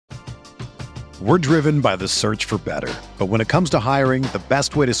We're driven by the search for better. But when it comes to hiring, the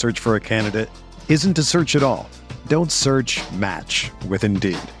best way to search for a candidate isn't to search at all. Don't search, match with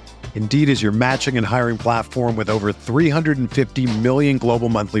Indeed. Indeed is your matching and hiring platform with over 350 million global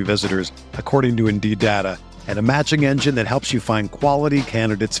monthly visitors, according to Indeed data, and a matching engine that helps you find quality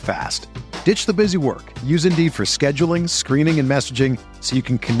candidates fast. Ditch the busy work. Use Indeed for scheduling, screening, and messaging so you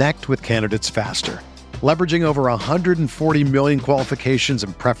can connect with candidates faster. Leveraging over 140 million qualifications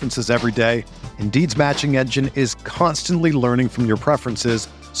and preferences every day, Indeed's matching engine is constantly learning from your preferences,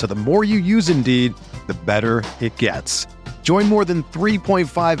 so the more you use Indeed, the better it gets. Join more than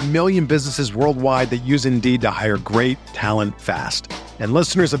 3.5 million businesses worldwide that use Indeed to hire great talent fast. And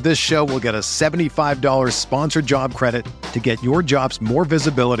listeners of this show will get a $75 sponsored job credit to get your jobs more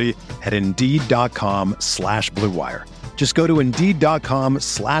visibility at Indeed.com/Blue Wire. Just go to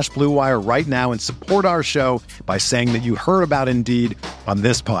Indeed.com/Blue Wire right now and support our show by saying that you heard about Indeed on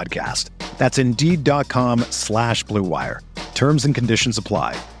this podcast. That's Indeed.com/Blue Wire. Terms and conditions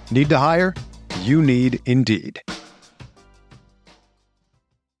apply. Need to hire? You need Indeed.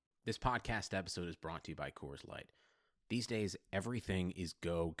 This podcast episode is brought to you by Coors Light. These days, everything is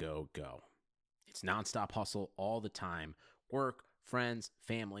go, go, go. It's nonstop hustle all the time. Work, friends,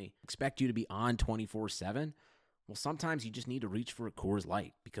 family, expect you to be on 24/7. Well, sometimes you just need to reach for a Coors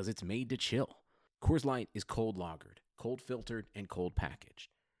Light because it's made to chill. Coors Light is cold lagered, cold filtered, and cold packaged.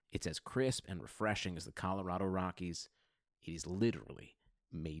 It's as crisp and refreshing as the Colorado Rockies. It is literally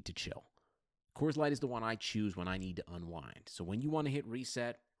made to chill. Coors Light is the one I choose when I need to unwind. So when you want to hit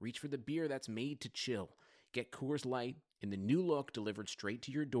reset, reach for the beer that's made to chill. Get Coors Light in the new look delivered straight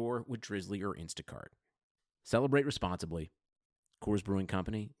to your door with Drizzly or Instacart. Celebrate responsibly. Coors Brewing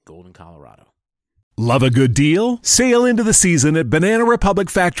Company, Golden, Colorado. Love a good deal? Sail into the season at Banana Republic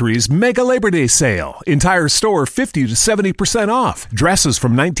Factory's Mega Labor Day Sale. Entire store 50 to 70% off. Dresses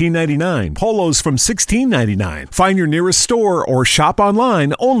from $19.99. Polos from $16.99. Find your nearest store or shop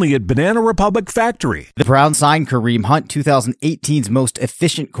online only at Banana Republic Factory. The Browns signed Kareem Hunt, 2018's most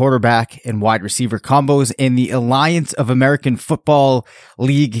efficient quarterback and wide receiver combos, and the Alliance of American Football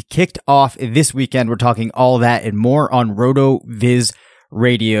League kicked off this weekend. We're talking all that and more on RotoViz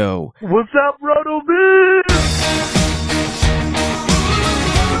Radio. What's up, RotoViz?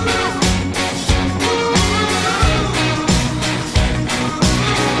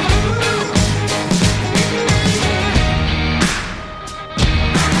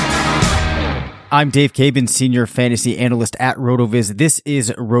 I'm Dave Cabin, Senior Fantasy Analyst at RotoViz. This is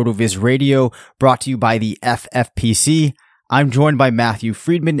RotoViz Radio, brought to you by the FFPC. I'm joined by Matthew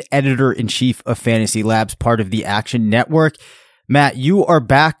Friedman, Editor-in-Chief of Fantasy Labs, part of the Action Network. Matt, you are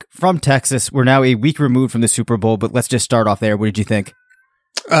back from Texas. We're now a week removed from the Super Bowl, but let's just start off there. What did you think?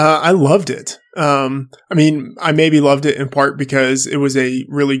 I loved it. I maybe loved it in part because it was a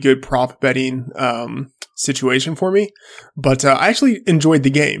really good prop betting situation for me, but I actually enjoyed the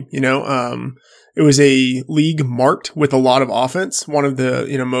game. It was a league marked with a lot of offense, one of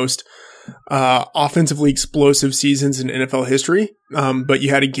the most offensively explosive seasons in NFL history. But you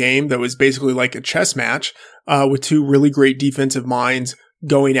had a game that was basically like a chess match with two really great defensive minds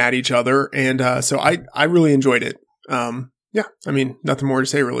going at each other. And so I really enjoyed it. Yeah, nothing more to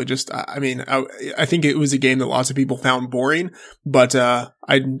say really. Just, I think it was a game that lots of people found boring, but I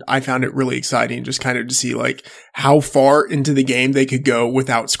found it really exciting just kind of to see like how far into the game they could go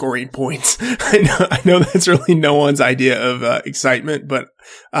without scoring points. I know that's really no one's idea of excitement, but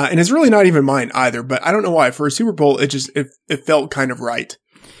and it's really not even mine either. But I don't know why for a Super Bowl it felt kind of right.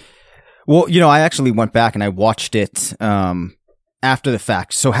 Well, I actually went back and I watched it after the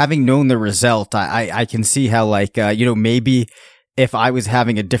fact. So having known the result, I can see how maybe if I was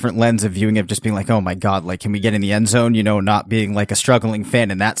having a different lens of viewing it, just being like, oh my God, like, can we get in the end zone? Not being like a struggling fan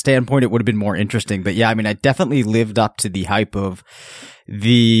in that standpoint, it would have been more interesting. But yeah, I definitely lived up to the hype of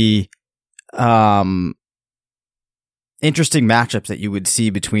the, interesting matchups that you would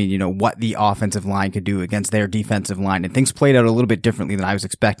see between, what the offensive line could do against their defensive line, and things played out a little bit differently than I was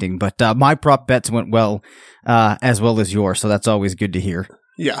expecting. But my prop bets went well as yours, so that's always good to hear.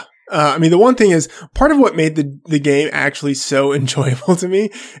 Yeah. The one thing is part of what made the game actually so enjoyable to me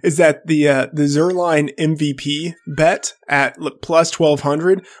is that the Zerline MVP bet at plus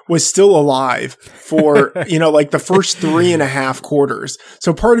 1200 was still alive for, the first 3.5 quarters.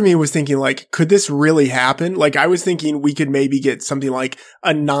 So part of me was thinking like, could this really happen? Like I was thinking we could maybe get something like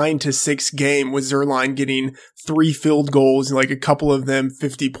a 9-6 game with Zerline getting 3 field goals and like a couple of them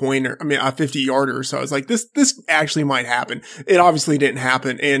 50-yarder. So I was like, this actually might happen. It obviously didn't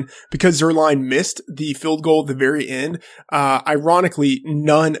happen. And because Zuerlein missed the field goal at the very end. Ironically,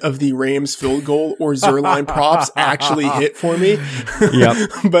 none of the Rams field goal or Zuerlein props actually hit for me.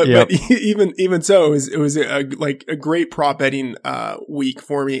 But even so, it was a great prop betting week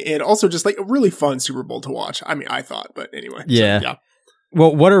for me, and also just like a really fun Super Bowl to watch. I mean, I thought, but anyway. Yeah. So, yeah.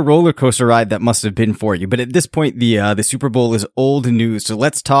 Well, what a roller coaster ride that must have been for you. But at this point, the Super Bowl is old news. So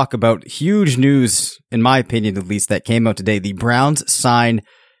let's talk about huge news, in my opinion, at least, that came out today. The Browns sign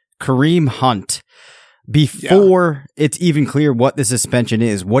Kareem Hunt. Before it's even clear what the suspension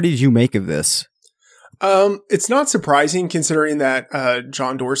is, what did you make of this? It's not surprising considering that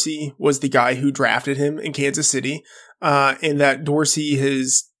John Dorsey was the guy who drafted him in Kansas City, and that Dorsey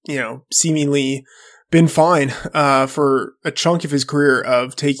has, seemingly been fine for a chunk of his career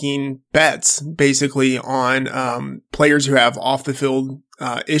of taking bets basically on players who have off the field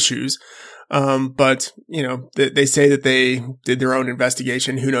issues. But they say that they did their own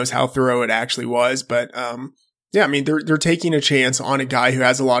investigation. Who knows how thorough it actually was? But yeah, I mean they're taking a chance on a guy who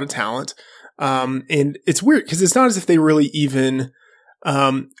has a lot of talent. And it's weird because it's not as if they really even.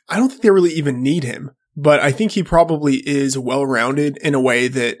 I don't think they really even need him. But I think he probably is well-rounded in a way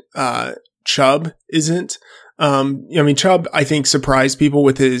that Chubb isn't. Chubb, I think, surprised people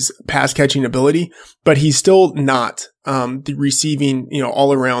with his pass catching ability, but he's still not the receiving,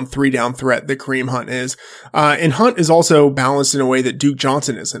 all around 3-down threat that Kareem Hunt is. And Hunt is also balanced in a way that Duke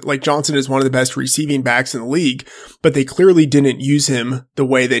Johnson isn't. Like Johnson is one of the best receiving backs in the league, but they clearly didn't use him the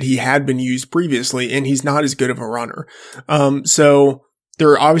way that he had been used previously, and he's not as good of a runner. So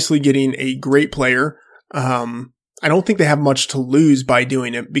they're obviously getting a great player. I don't think they have much to lose by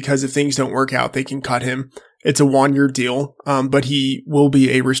doing it because if things don't work out, they can cut him. It's a 1-year deal, but he will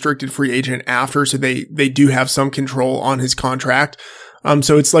be a restricted free agent after, so they do have some control on his contract.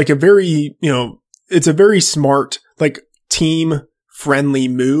 So it's like a very, it's a very smart, like team friendly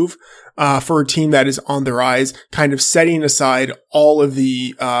move, for a team that is on the rise, kind of setting aside all of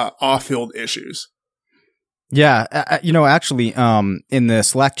the, off-field issues. Yeah. Actually, in the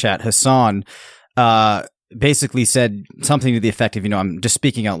Slack chat, Hassan, basically said something to the effect of, I'm just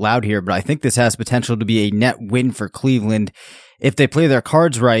speaking out loud here, but I think this has potential to be a net win for Cleveland if they play their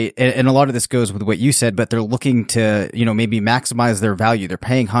cards right. And a lot of this goes with what you said, but they're looking to, maybe maximize their value. They're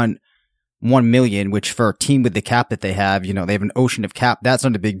paying Hunt $1 million, which for a team with the cap that they have, they have an ocean of cap. That's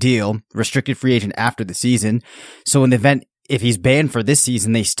not a big deal. Restricted free agent after the season. So in the event, if he's banned for this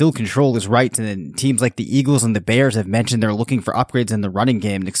season, they still control his rights. And then teams like the Eagles and the Bears have mentioned they're looking for upgrades in the running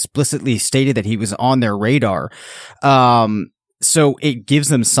game and explicitly stated that he was on their radar. So it gives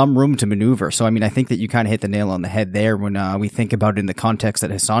them some room to maneuver. So, I think that you kind of hit the nail on the head there when we think about it in the context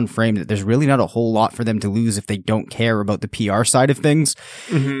that Hassan framed, that there's really not a whole lot for them to lose if they don't care about the PR side of things.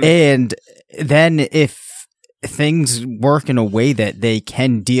 Mm-hmm. And then if things work in a way that they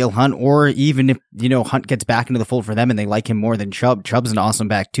can deal Hunt, or even if, Hunt gets back into the fold for them and they like him more than Chubb. Chubb's an awesome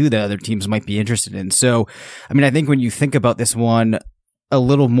back too that other teams might be interested in. So, I think when you think about this one a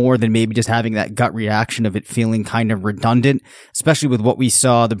little more than maybe just having that gut reaction of it feeling kind of redundant, especially with what we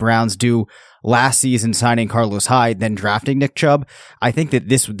saw the Browns do last season, signing Carlos Hyde, then drafting Nick Chubb, I think that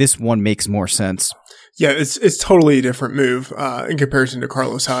this one makes more sense. Yeah, it's totally a different move in comparison to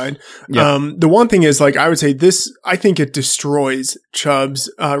Carlos Hyde. Yeah. The one thing is, I would say I think it destroys Chubb's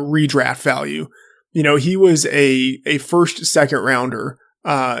redraft value. He was a first, second rounder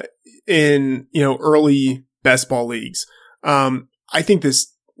in, early best ball leagues. I think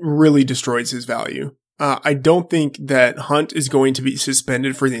this really destroys his value. I don't think that Hunt is going to be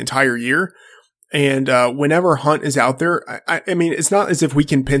suspended for the entire year. And whenever Hunt is out there, it's not as if we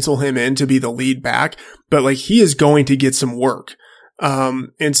can pencil him in to be the lead back, but he is going to get some work.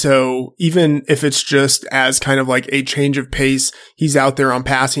 And so even if it's just as kind of like a change of pace, he's out there on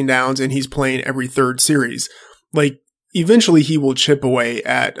passing downs and he's playing every third series. Eventually he will chip away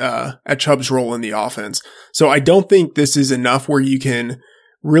at Chubb's role in the offense. So I don't think this is enough where you can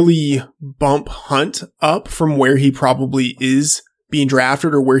really bump Hunt up from where he probably is being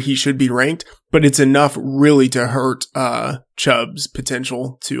drafted or where he should be ranked, but it's enough really to hurt Chubb's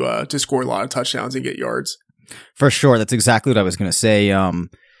potential to score a lot of touchdowns and get yards. For sure. That's exactly what I was going to say.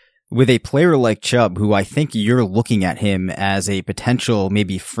 With a player like Chubb, who I think you're looking at him as a potential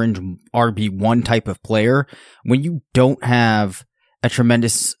maybe fringe RB1 type of player, when you don't have a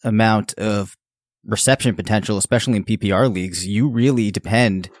tremendous amount of reception potential, especially in PPR leagues, you really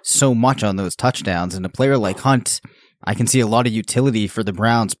depend so much on those touchdowns. And a player like Hunt, I can see a lot of utility for the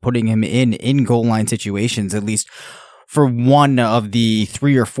Browns putting him in goal line situations, at least for one of the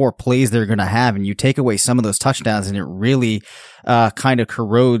 3 or 4 plays they're going to have, and you take away some of those touchdowns, and it really kind of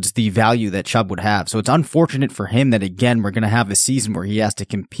corrodes the value that Chubb would have. So it's unfortunate for him that, again, we're going to have a season where he has to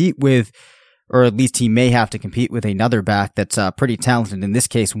compete with, or at least he may have to compete with another back that's pretty talented. In this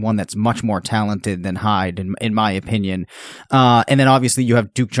case, one that's much more talented than Hyde, in my opinion. And then obviously you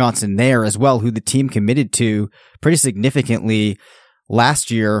have Duke Johnson there as well, who the team committed to pretty significantly last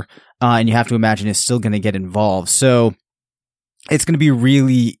year, and you have to imagine is still going to get involved. So it's going to be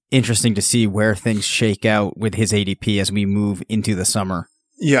really interesting to see where things shake out with his ADP as we move into the summer.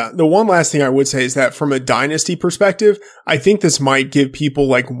 Yeah. The one last thing I would say is that from a dynasty perspective, I think this might give people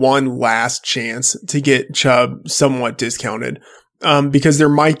like one last chance to get Chubb somewhat discounted. Because there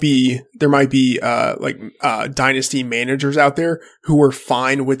might be dynasty managers out there who are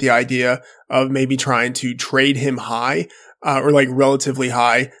fine with the idea of maybe trying to trade him high, or like relatively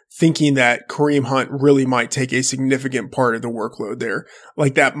high, thinking that Kareem Hunt really might take a significant part of the workload there.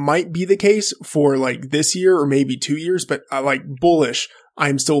 Like that might be the case for like this year or maybe 2 years, but bullish.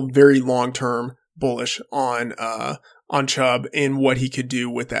 I'm still very long-term bullish on Chubb and what he could do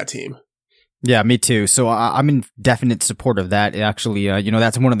with that team. Yeah, me too. So I'm in definite support of that. Actually,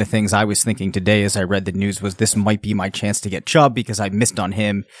 that's one of the things I was thinking today as I read the news was this might be my chance to get Chubb because I missed on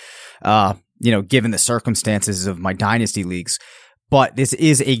him, given the circumstances of my dynasty leagues. But this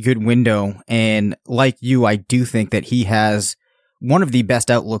is a good window. And like you, I do think that he has one of the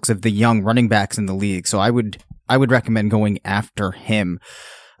best outlooks of the young running backs in the league. So I would recommend going after him.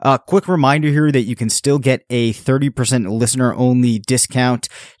 Quick reminder here that you can still get a 30% listener-only discount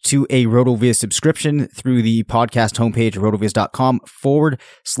to a RotoViz subscription through the podcast homepage,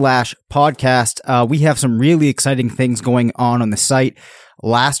 rotoviz.com/podcast. We have some really exciting things going on the site.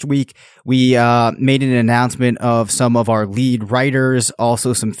 Last week, we made an announcement of some of our lead writers,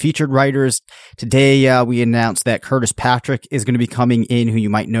 also some featured writers. Today, we announced that Curtis Patrick is going to be coming in, who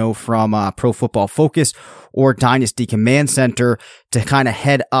you might know from Pro Football Focus or Dynasty Command Center, to kind of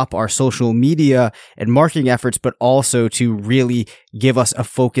head up our social media and marketing efforts, but also to really give us a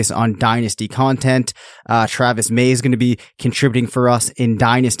focus on Dynasty content. Travis May is going to be contributing for us in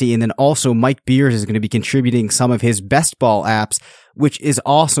Dynasty, and then also Mike Beers is going to be contributing some of his best ball apps, which is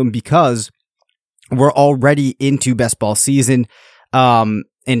awesome because we're already into best ball season. And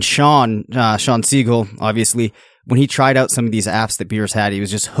Sean Siegel, obviously, when he tried out some of these apps that Beers had, he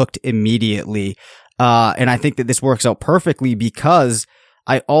was just hooked immediately. And I think that this works out perfectly because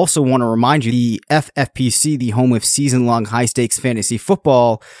I also want to remind you the FFPC, the home of season-long high-stakes fantasy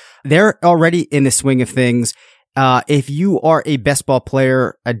football, they're already in the swing of things. If you are a best ball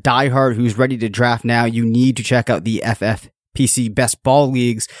player, a diehard who's ready to draft now, you need to check out the FFPC Best Ball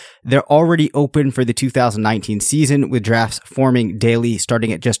Leagues. They're already open for the 2019 season with drafts forming daily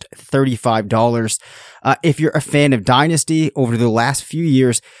starting at just $35. If you're a fan of Dynasty, over the last few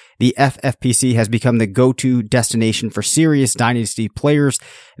years, the FFPC has become the go-to destination for serious Dynasty players.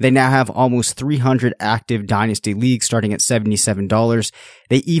 They now have almost 300 active Dynasty leagues starting at $77.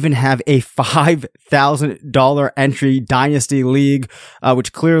 They even have a $5,000 entry Dynasty league,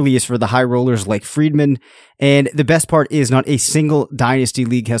 which clearly is for the high rollers like Friedman. And the best part is not a single Dynasty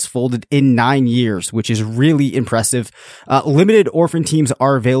league has folded in 9 years, which is really impressive. Limited orphan teams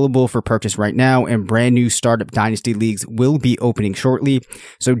are available for purchase right now, and brand new startup Dynasty leagues will be opening shortly.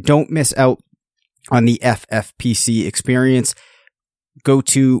 So don't miss out on the FFPC experience. Go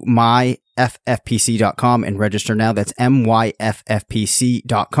to myffpc.com and register now. That's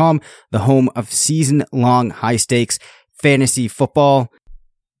myffpc.com, the home of season-long high-stakes fantasy football.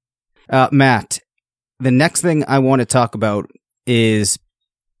 Matt, the next thing I want to talk about is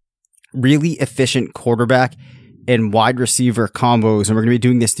really efficient quarterback and wide receiver combos. And we're going to be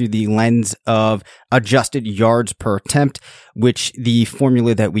doing this through the lens of adjusted yards per attempt, which the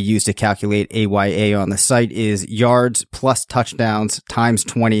formula that we use to calculate AYA on the site is yards plus touchdowns times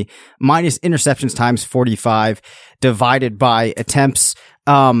 20 minus interceptions times 45 divided by attempts.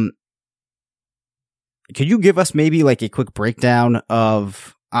 Could you give us maybe like a quick breakdown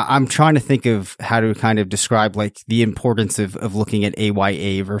of, I'm trying to think of how to kind of describe like the importance of looking at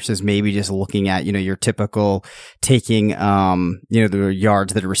AYA versus maybe just looking at, your typical taking, the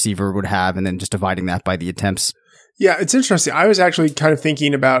yards that a receiver would have and then just dividing that by the attempts. Yeah, it's interesting. I was actually kind of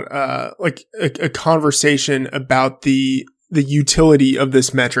thinking about, like a conversation about the utility of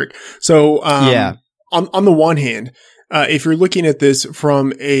this metric. So, on the one hand, if you're looking at this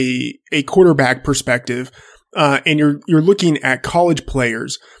from a quarterback perspective, and you're looking at college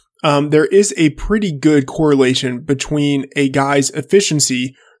players, there is a pretty good correlation between a guy's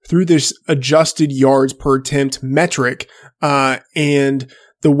efficiency through this adjusted yards per attempt metric, and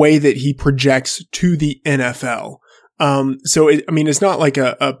the way that he projects to the NFL. So it's not like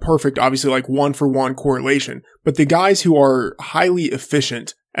a perfect, obviously like 1-for-1 correlation, but the guys who are highly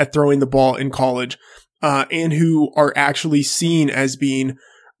efficient at throwing the ball in college, and who are actually seen as being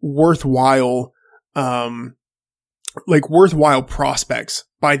worthwhile prospects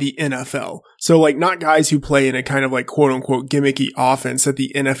by the NFL. So like not guys who play in a kind of like quote unquote gimmicky offense that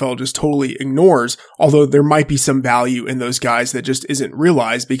the NFL just totally ignores, although there might be some value in those guys that just isn't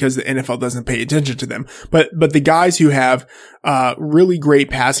realized because the NFL doesn't pay attention to them. But the guys who have really great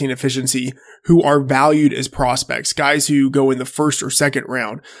passing efficiency, who are valued as prospects, guys who go in the first or second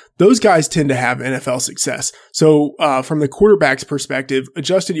round, those guys tend to have NFL success. So from the quarterback's perspective,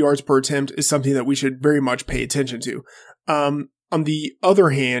 adjusted yards per attempt is something that we should very much pay attention to. On the other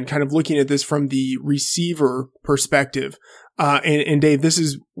hand, kind of looking at this from the receiver perspective, and Dave, this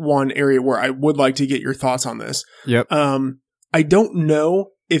is one area where I would like to get your thoughts on this. Yep. I don't know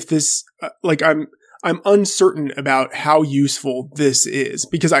if this, I'm uncertain about how useful this is,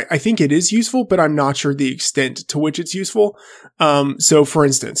 because I think it is useful, but I'm not sure the extent to which it's useful. So for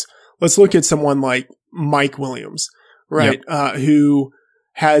instance, let's look at someone like Mike Williams, right? Yep. Who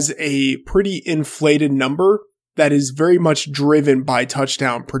has a pretty inflated number that is very much driven by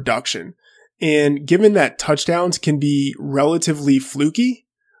touchdown production. And given that touchdowns can be relatively fluky,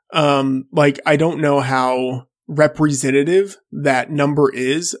 I don't know how representative that number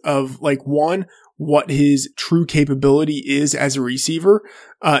is of like one, what his true capability is as a receiver,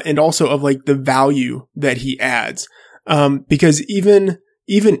 and also of like the value that he adds. Because even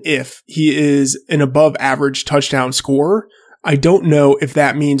if he is an above average touchdown scorer, I don't know if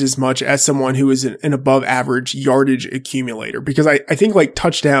that means as much as someone who is an above average yardage accumulator, because I think like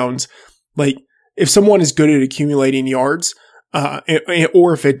touchdowns, like if someone is good at accumulating yards,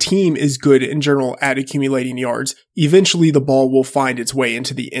 or if a team is good in general at accumulating yards, eventually the ball will find its way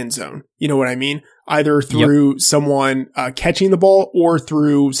into the end zone. You know what I mean? Either through someone catching the ball or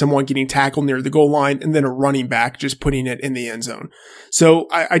through someone getting tackled near the goal line and then a running back just putting it in the end zone. So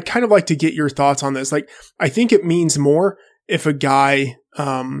I'd kind of like to get your thoughts on this. Like, I think it means more if a guy,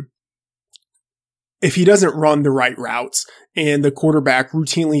 if he doesn't run the right routes and the quarterback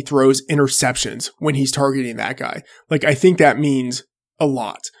routinely throws interceptions when he's targeting that guy. Like, I think that means a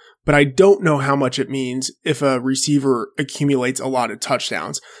lot, but I don't know how much it means if a receiver accumulates a lot of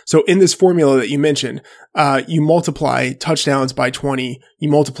touchdowns. So in this formula that you mentioned, you multiply touchdowns by 20, you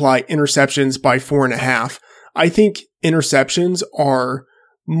multiply interceptions by 4.5. I think interceptions are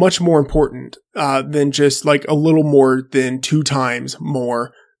much more important than just like a little more than 2 times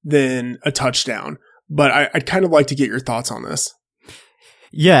more than a touchdown. But I'd kind of like to get your thoughts on this.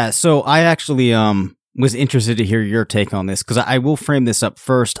 Yeah, so I actually was interested to hear your take on this, because I will frame this up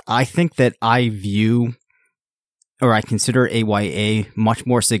first. I think that I consider AYA much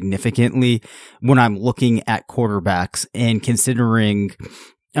more significantly when I'm looking at quarterbacks and considering,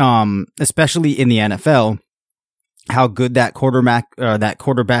 especially in the NFL, how good that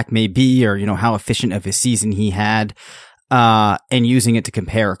quarterback may be, or, how efficient of a season he had, and using it to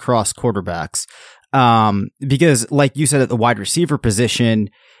compare across quarterbacks. Because like you said, at the wide receiver position,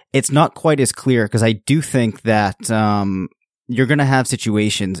 it's not quite as clear, because I do think that, you're going to have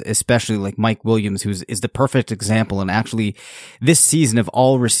situations, especially like Mike Williams, who is the perfect example. And actually this season, of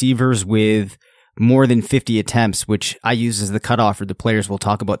all receivers with more than 50 attempts, which I use as the cutoff for the players we'll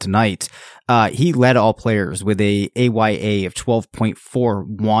talk about tonight, he led all players with a AYA of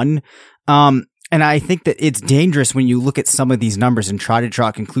 12.41. And I think that it's dangerous when you look at some of these numbers and try to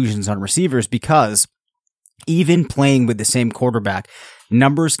draw conclusions on receivers, because even playing with the same quarterback,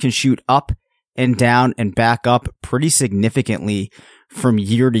 numbers can shoot up and down and back up pretty significantly from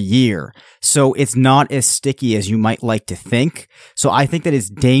year to year. So it's not as sticky as you might like to think. So I think that it's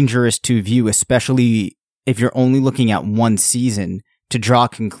dangerous to view, especially if you're only looking at one season, to draw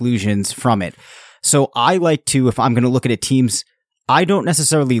conclusions from it. So I like to, if I'm going to look at a team's, I don't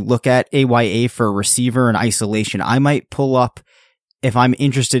necessarily look at AYA for a receiver in isolation. I might pull up, if I'm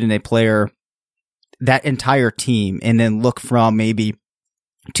interested in a player, that entire team, and then look from maybe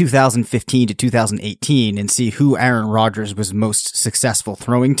 2015 to 2018 and see who Aaron Rodgers was most successful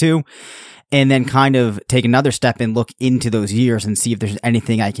throwing to, and then kind of take another step and look into those years and see if there's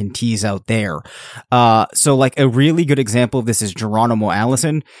anything I can tease out there. So like a really good example of this is Geronimo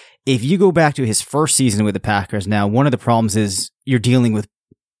Allison. If you go back to his first season with the Packers, now one of the problems is you're dealing with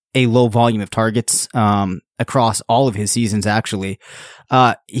a low volume of targets across all of his seasons, actually.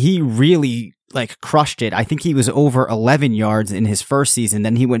 He really like crushed it. I think he was over 11 yards in his first season.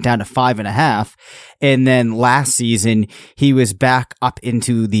 Then he went down to 5.5. And then last season, he was back up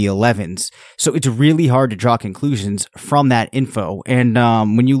into the 11s. So it's really hard to draw conclusions from that info. And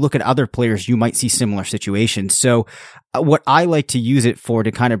when you look at other players, you might see similar situations. So what I like to use it for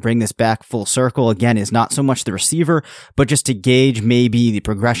to kind of bring this back full circle again is not so much the receiver, but just to gauge maybe the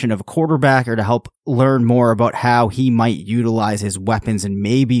progression of a quarterback or to help learn more about how he might utilize his weapons and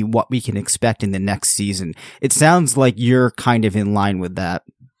maybe what we can expect in the next season. It sounds like you're kind of in line with that.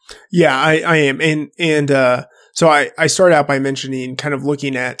 Yeah, I am. So I started out by mentioning kind of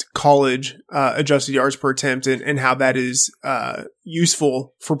looking at college adjusted yards per attempt and how that is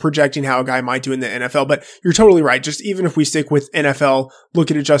useful for projecting how a guy might do in the NFL. But you're totally right. Just even if we stick with NFL, look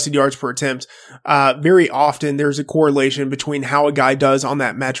at adjusted yards per attempt, very often there's a correlation between how a guy does on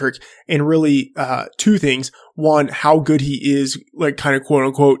that metric and really two things. One, how good he is, like kind of quote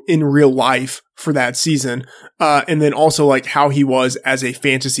unquote in real life for that season. And then also like how he was as a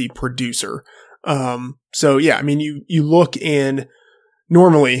fantasy producer. So yeah, I mean, you look and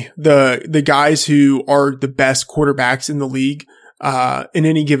normally the guys who are the best quarterbacks in the league, in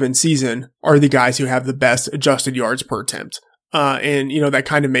any given season are the guys who have the best adjusted yards per attempt. And that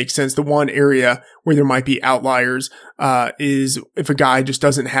kind of makes sense. The one area where there might be outliers, is if a guy just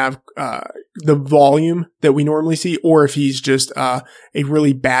doesn't have, the volume that we normally see, or if he's just, a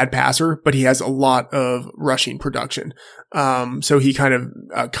really bad passer, but he has a lot of rushing production. So he kind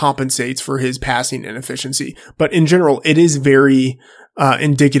of, compensates for his passing inefficiency. But in general, it is very,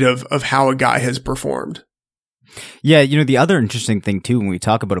 indicative of how a guy has performed. Yeah. The other interesting thing too, when we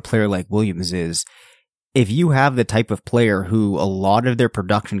talk about a player like Williams is, if you have the type of player who a lot of their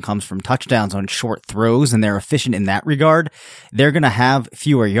production comes from touchdowns on short throws and they're efficient in that regard, they're going to have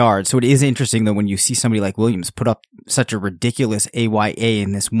fewer yards. So it is interesting though when you see somebody like Williams put up such a ridiculous AYA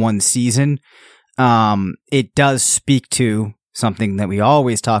in this one season, it does speak to something that we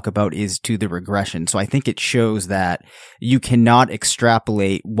always talk about is to the regression. So I think it shows that you cannot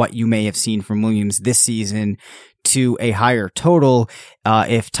extrapolate what you may have seen from Williams this season to a higher total,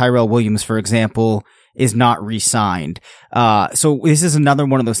 if Tyrell Williams, for example, is not re-signed. So this is another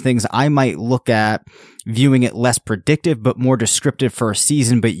one of those things I might look at viewing it less predictive, but more descriptive for a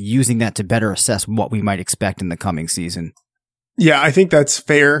season, but using that to better assess what we might expect in the coming season. Yeah, I think that's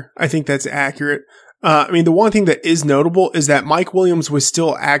fair. I think that's accurate. I mean, the one thing that is notable is that Mike Williams was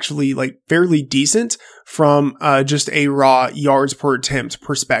still actually like fairly decent from, just a raw yards per attempt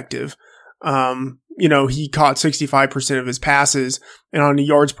perspective. He caught 65% of his passes, and on a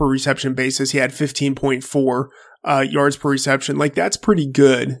yards per reception basis, he had 15.4 yards per reception. Like, that's pretty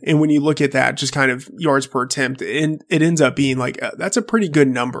good. And when you look at that, just kind of yards per attempt, and it ends up being like, that's a pretty good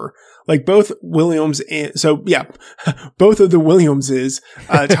number. Like both Williams both of the Williamses,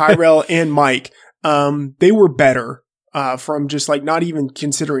 Tyrell and Mike, they were better, from just like not even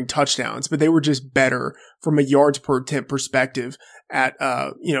considering touchdowns, but they were just better from a yards per attempt perspective at,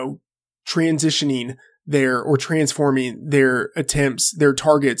 transitioning transforming their attempts, their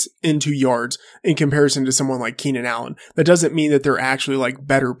targets into yards in comparison to someone like Keenan Allen. That doesn't mean that they're actually like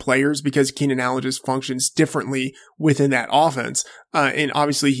better players because Keenan Allen just functions differently within that offense. And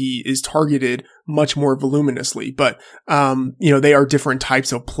obviously he is targeted much more voluminously, but, they are different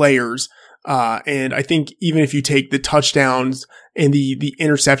types of players. And I think even if you take the touchdowns and the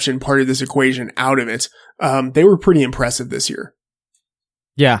interception part of this equation out of it, they were pretty impressive this year.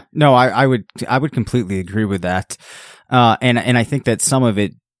 Yeah, no, I would completely agree with that. And I think that some of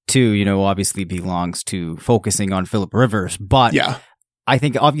it too, obviously belongs to focusing on Phillip Rivers, but yeah. I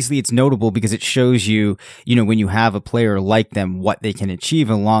think obviously it's notable because it shows you, when you have a player like them, what they can achieve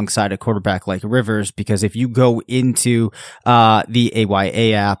alongside a quarterback like Rivers. Because if you go into the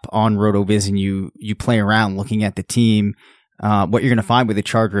AYA app on RotoViz and you play around looking at the team, what you're going to find with the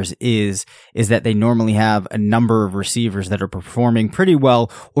Chargers is that they normally have a number of receivers that are performing pretty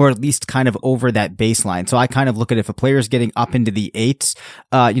well, or at least kind of over that baseline. So I kind of look at if a player is getting up into the 8s,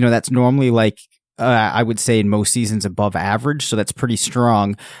 that's normally like, I would say in most seasons above average. So that's pretty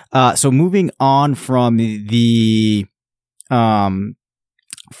strong. So moving on from the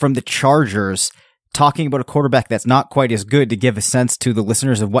Chargers, talking about a quarterback that's not quite as good to give a sense to the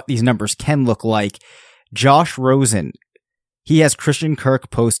listeners of what these numbers can look like. Josh Rosen. He has Christian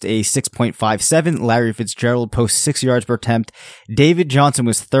Kirk post a 6.57. Larry Fitzgerald posts 6 yards per attempt. David Johnson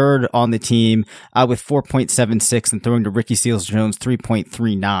was third on the team with 4.76 and throwing to Ricky Seals-Jones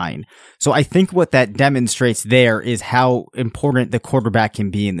 3.39. So I think what that demonstrates there is how important the quarterback can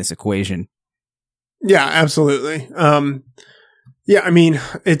be in this equation. Yeah, absolutely. Yeah, I mean,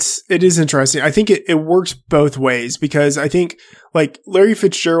 it is interesting. I think it works both ways because I think like Larry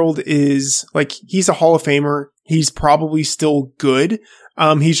Fitzgerald is like, he's a Hall of Famer. He's probably still good.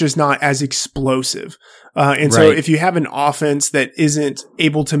 He's just not as explosive. And so if you have an offense that isn't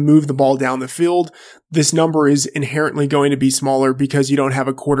able to move the ball down the field, this number is inherently going to be smaller because you don't have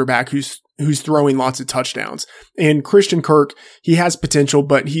a quarterback who's throwing lots of touchdowns. And Christian Kirk, he has potential,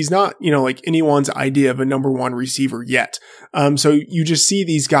 but he's not, like anyone's idea of a number one receiver yet. So you just see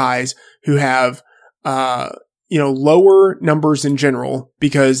these guys who have, lower numbers in general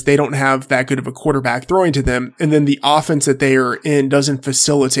because they don't have that good of a quarterback throwing to them. And then the offense that they are in doesn't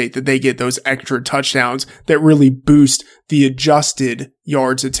facilitate that they get those extra touchdowns that really boost the adjusted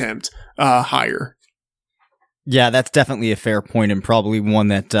yards attempt higher. Yeah, that's definitely a fair point and probably one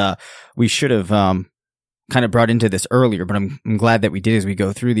that we should have kind of brought into this earlier, but I'm glad that we did as we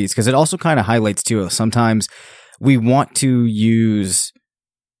go through these because it also kind of highlights too, sometimes we want to use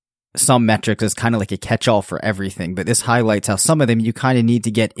some metrics as kind of like a catch-all for everything, but this highlights how some of them you kind of need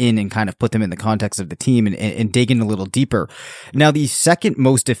to get in and kind of put them in the context of the team and dig in a little deeper. Now, the second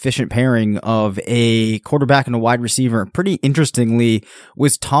most efficient pairing of a quarterback and a wide receiver, pretty interestingly,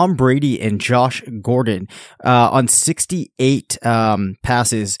 was Tom Brady and Josh Gordon on 68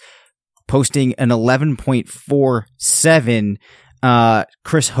 passes, posting an 11.47.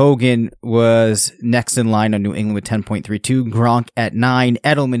 Chris Hogan was next in line on New England with 10.32, Gronk at 9,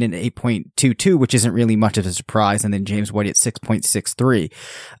 Edelman at 8.22, which isn't really much of a surprise, and then James White at 6.63.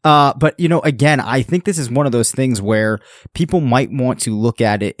 But again, I think this is one of those things where people might want to look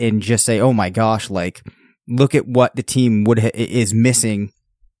at it and just say, oh my gosh, like, look at what the team is missing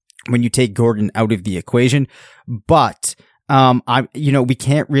when you take Gordon out of the equation. But we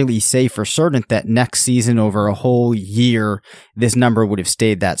can't really say for certain that next season over a whole year, this number would have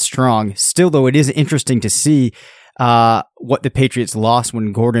stayed that strong. Still, though, it is interesting to see what the Patriots lost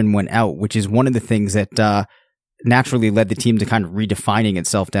when Gordon went out, which is one of the things that naturally led the team to kind of redefining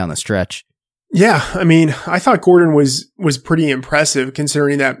itself down the stretch. Yeah, I mean, I thought Gordon was pretty impressive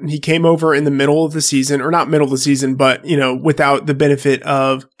considering that he came over in the middle of the season, or not middle of the season, but, without the benefit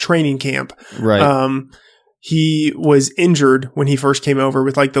of training camp. Right. He was injured when he first came over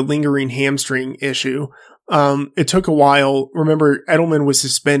with like the lingering hamstring issue. It took a while. Remember, Edelman was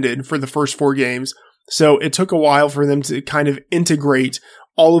suspended for the first 4 games. So it took a while for them to kind of integrate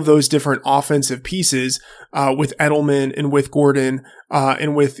all of those different offensive pieces, with Edelman and with Gordon,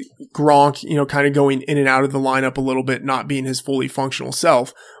 and with Gronk, kind of going in and out of the lineup a little bit, not being his fully functional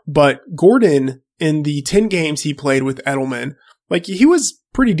self. But Gordon, in the 10 games he played with Edelman, like he was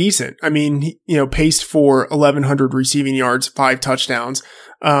pretty decent. I mean, he, paced for 1,100 receiving yards, 5 touchdowns.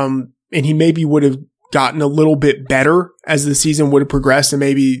 And he maybe would have gotten a little bit better as the season would have progressed. And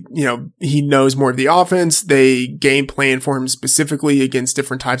maybe, he knows more of the offense. They game plan for him specifically against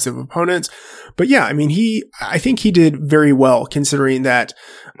different types of opponents. But yeah, I mean, I think he did very well considering that,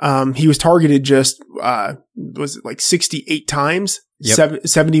 he was targeted just, was it like 68 times,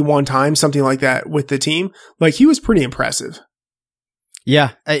 71 times, something like that with the team. Like he was pretty impressive.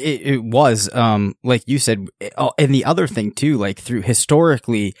 Yeah, it was, like you said, and the other thing too, like through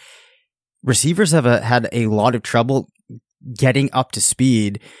historically, receivers have had a lot of trouble getting up to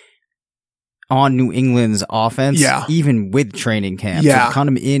speed on New England's offense, even with training camp. Yeah. So to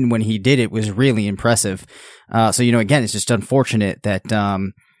come in when he did it was really impressive. So, again, it's just unfortunate that,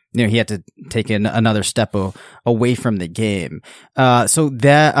 he had to take another step away from the game. So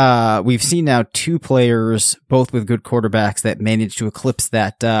that, we've seen now 2 players, both with good quarterbacks, that managed to eclipse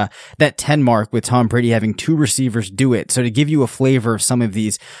that 10 mark, with Tom Brady having 2 receivers do it. So to give you a flavor of some of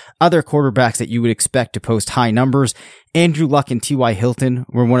these other quarterbacks that you would expect to post high numbers, Andrew Luck and T.Y. Hilton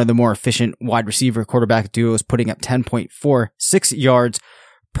were one of the more efficient wide receiver quarterback duos, putting up 10.46 yards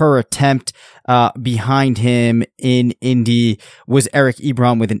per attempt. Behind him in Indy was Eric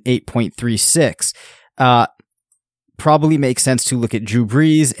Ebron with an 8.36. Probably makes sense to look at Drew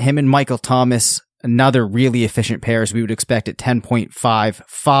Brees, him and Michael Thomas, another really efficient pair as we would expect at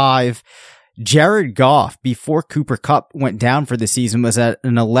 10.55. Jared Goff, before Cooper Kupp went down for the season, was at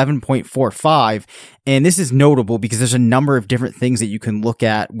an 11.45. And this is notable because there's a number of different things that you can look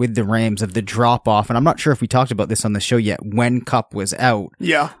at with the Rams of the drop off. And I'm not sure if we talked about this on the show yet when Kupp was out.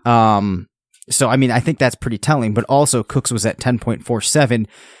 Yeah. So, I mean, I think that's pretty telling, but also Cooks was at 10.47.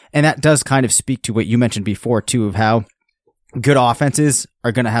 And that does kind of speak to what you mentioned before too, of how good offenses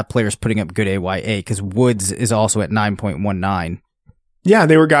are going to have players putting up good AYA, because Woods is also at 9.19. Yeah,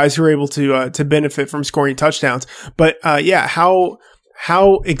 they were guys who were able to benefit from scoring touchdowns. But how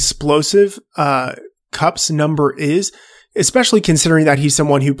explosive Kupp's number is, especially considering that he's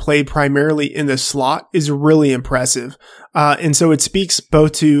someone who played primarily in the slot, is really impressive. And so it speaks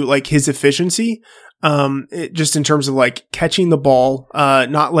both to like his efficiency, just in terms of like catching the ball,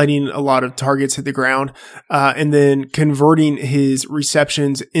 not letting a lot of targets hit the ground, and then converting his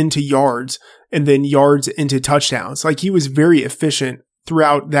receptions into yards and then yards into touchdowns. Like, he was very efficient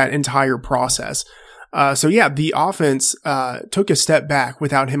throughout that entire process. So yeah, the offense, took a step back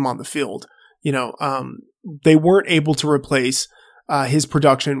without him on the field. They weren't able to replace, his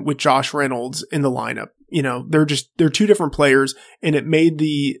production with Josh Reynolds in the lineup. They're two different players, and it made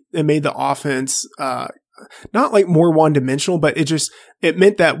the offense, not like more one dimensional, but it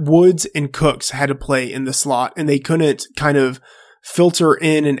meant that Woods and Cooks had to play in the slot, and they couldn't kind of filter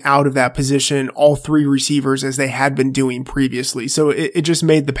in and out of that position all three receivers as they had been doing previously. So it just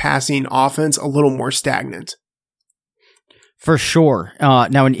made the passing offense a little more stagnant. For sure.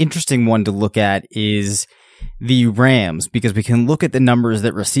 Now, an interesting one to look at is the Rams, because we can look at the numbers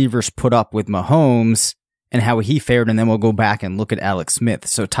that receivers put up with Mahomes and how he fared, and then we'll go back and look at Alex Smith.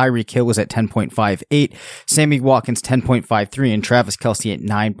 So Tyreek Hill was at 10.58, Sammy Watkins 10.53, and Travis Kelce at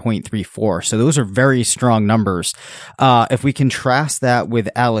 9.34. So those are very strong numbers. If we contrast that with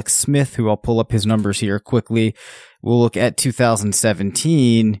Alex Smith, who I'll pull up his numbers here quickly, we'll look at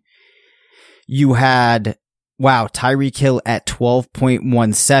 2017. You had Tyreek Hill at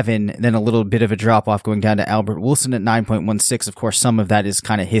 12.17, then a little bit of a drop off going down to Albert Wilson at 9.16. Of course, some of that is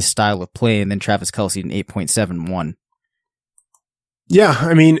kind of his style of play, and then Travis Kelce at 8.71. Yeah,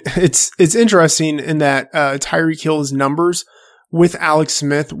 I mean, it's interesting in that Tyreek Hill's numbers with Alex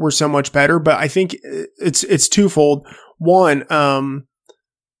Smith were so much better, but I think it's twofold. One,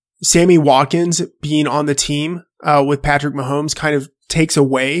 Sammy Watkins being on the team with Patrick Mahomes kind of takes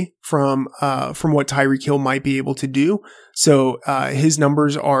away from what Tyreek Hill might be able to do. So his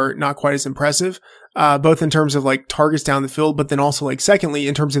numbers are not quite as impressive, both in terms of like targets down the field, but then also like secondly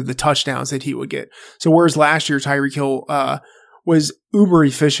in terms of the touchdowns that he would get. So whereas last year Tyreek Hill was uber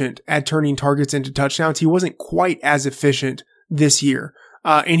efficient at turning targets into touchdowns, he wasn't quite as efficient this year,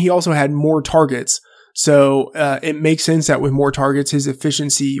 and he also had more targets. So it makes sense that with more targets, his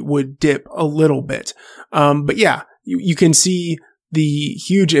efficiency would dip a little bit. But yeah, you can see the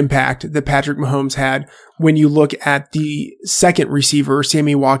huge impact that Patrick Mahomes had when you look at the second receiver,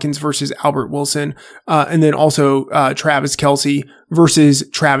 Sammy Watkins versus Albert Wilson, and then also Travis Kelce versus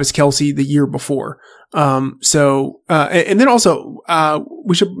Travis Kelce the year before. And then also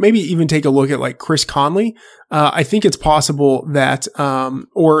we should maybe even take a look at like Chris Conley. I think it's possible that,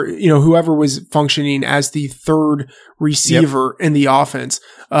 whoever was functioning as the third receiver in the offense,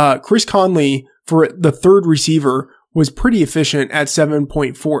 Chris Conley for the third receiver was pretty efficient at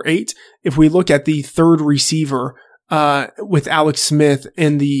 7.48. If we look at the third receiver, with Alex Smith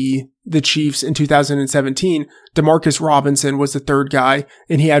and the Chiefs in 2017, Demarcus Robinson was the third guy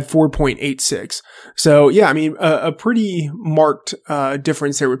and he had 4.86. So yeah, I mean, a pretty marked,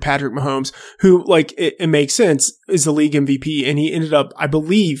 difference there with Patrick Mahomes, who like, it makes sense, is the league MVP. And he ended up, I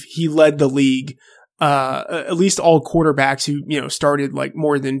believe he led the league, at least all quarterbacks who, started like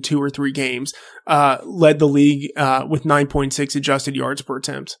more than 2 or 3 games, led the league, with 9.6 adjusted yards per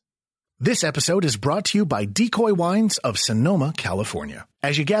attempt. This episode is brought to you by Decoy Wines of Sonoma, California.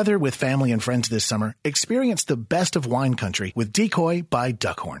 As you gather with family and friends this summer, experience the best of wine country with Decoy by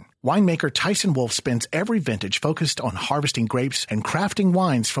Duckhorn. Winemaker Tyson Wolf spends every vintage focused on harvesting grapes and crafting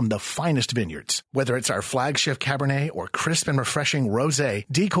wines from the finest vineyards. Whether it's our flagship Cabernet or crisp and refreshing Rosé,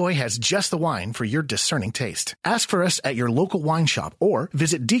 Decoy has just the wine for your discerning taste. Ask for us at your local wine shop or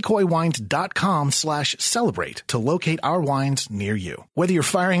visit decoywines.com/celebrate to locate our wines near you. Whether you're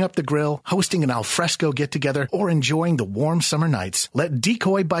firing up the grill, hosting an alfresco get-together, or enjoying the warm summer nights, let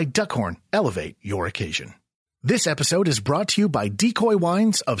Decoy by Duckhorn elevate your occasion. This episode is brought to you by Decoy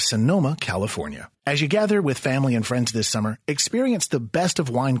Wines of Sonoma, California. As you gather with family and friends this summer, experience the best of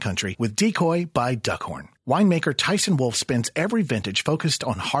wine country with Decoy by Duckhorn. Winemaker Tyson Wolf spends every vintage focused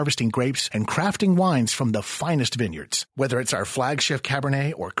on harvesting grapes and crafting wines from the finest vineyards. Whether it's our flagship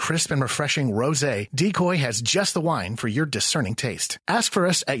Cabernet or crisp and refreshing Rosé, Decoy has just the wine for your discerning taste. Ask for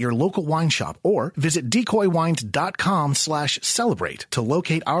us at your local wine shop or visit decoywines.com/celebrate to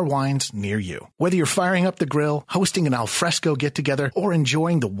locate our wines near you. Whether you're firing up the grill, hosting an alfresco get-together, or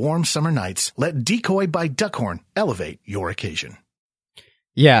enjoying the warm summer nights, let Decoy by Duckhorn elevate your occasion.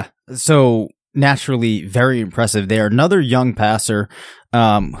 Yeah, so naturally very impressive there. Another young passer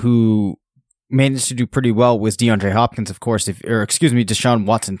who managed to do pretty well was DeAndre Hopkins, of course, Deshaun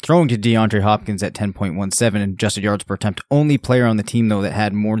Watson throwing to DeAndre Hopkins at 10.17 adjusted yards per attempt. Only player on the team, though, that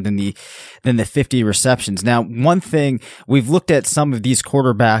had more than the 50 receptions. Now, one thing, we've looked at some of these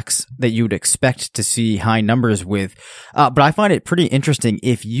quarterbacks that you would expect to see high numbers with, but I find it pretty interesting.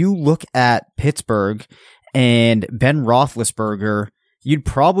 If you look at Pittsburgh and Ben Roethlisberger you'd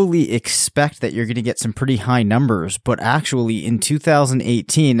probably expect that you're going to get some pretty high numbers, but actually in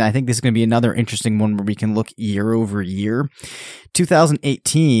 2018, I think this is going to be another interesting one where we can look year over year.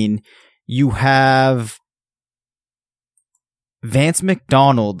 2018, you have Vance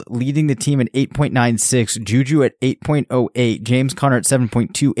McDonald leading the team at 8.96, Juju at 8.08, James Conner at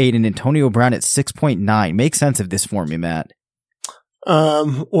 7.28, and Antonio Brown at 6.9. Make sense of this for me, Matt.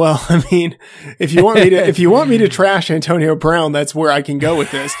 Well, I mean, if you want me to trash Antonio Brown, that's where I can go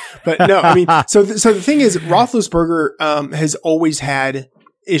with this. But no, I mean, so the thing is, Roethlisberger, has always had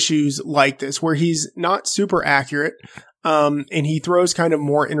issues like this where he's not super accurate. And he throws kind of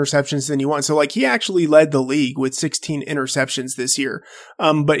more interceptions than you want. So like he actually led the league with 16 interceptions this year.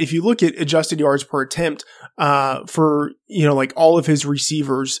 But if you look at adjusted yards per attempt, for, like all of his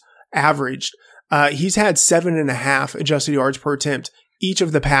receivers averaged, he's had 7.5 adjusted yards per attempt each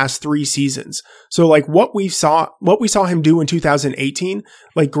of the past 3 seasons. So like what we saw him do in 2018,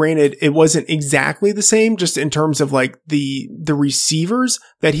 like granted, it wasn't exactly the same just in terms of like the receivers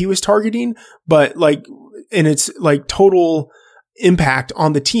that he was targeting, but like, and its like total impact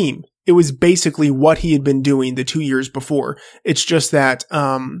on the team, it was basically what he had been doing the 2 years before. It's just that,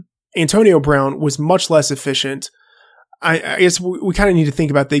 Antonio Brown was much less efficient. I guess we kind of need to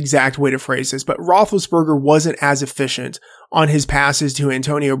think about the exact way to phrase this, but Roethlisberger wasn't as efficient on his passes to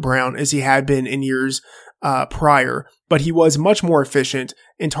Antonio Brown as he had been in years prior, but he was much more efficient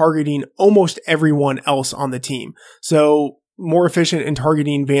in targeting almost everyone else on the team. So more efficient in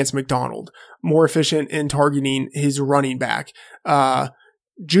targeting Vance McDonald, more efficient in targeting his running back.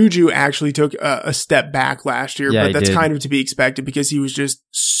 Juju actually took a step back last year, but that's kind of to be expected because he was just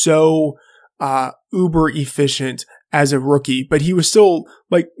so uber efficient as a rookie, but he was still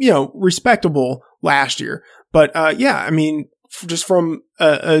like, respectable last year. But I mean, just from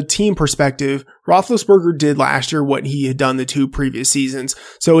a team perspective, Roethlisberger did last year what he had done the 2 previous seasons.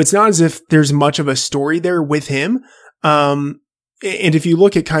 So it's not as if there's much of a story there with him. And if you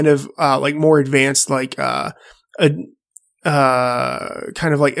look at kind of like more advanced, like kind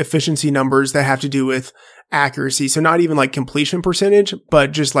of like efficiency numbers that have to do with accuracy. So not even like completion percentage,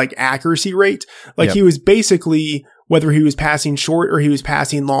 but just like accuracy rate. Like he was basically, whether he was passing short or he was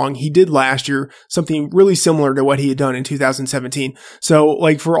passing long, he did last year something really similar to what he had done in 2017. So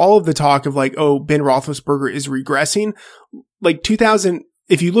like for all of the talk of like, oh, Ben Roethlisberger is regressing, like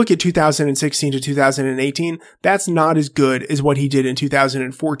if you look at 2016 to 2018, that's not as good as what he did in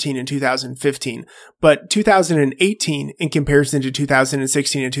 2014 and 2015. But 2018 in comparison to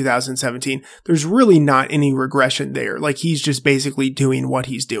 2016 and 2017, there's really not any regression there. Like he's just basically doing what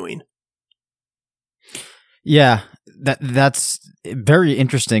he's doing. Yeah, that's very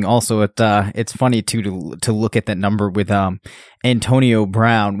interesting. Also, it's funny too to look at that number with Antonio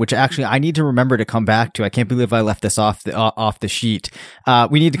Brown, which actually I need to remember to come back to. I can't believe I left this off the sheet.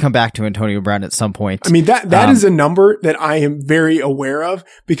 We need to come back to Antonio Brown at some point. I mean that is a number that I am very aware of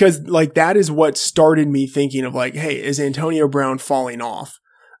because like that is what started me thinking of like, hey, is Antonio Brown falling off?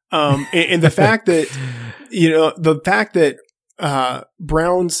 And the fact that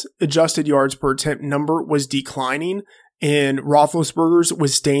Brown's adjusted yards per attempt number was declining and Roethlisberger's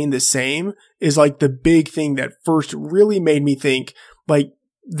was staying the same is like the big thing that first really made me think like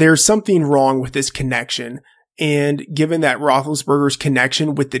there's something wrong with this connection. And given that Roethlisberger's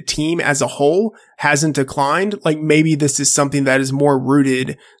connection with the team as a whole hasn't declined, like maybe this is something that is more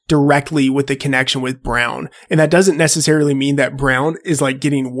rooted directly with the connection with Brown. And that doesn't necessarily mean that Brown is like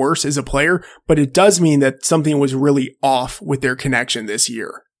getting worse as a player, but it does mean that something was really off with their connection this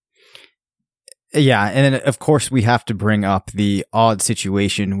year. Yeah, and then of course we have to bring up the odd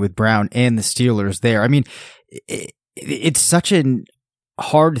situation with Brown and the Steelers there. I mean, it's such an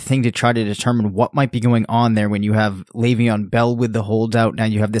hard thing to try to determine what might be going on there when you have Le'Veon Bell with the holdout. Now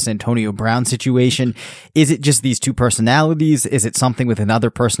you have this Antonio Brown situation. Is it just these two personalities? Is it something with another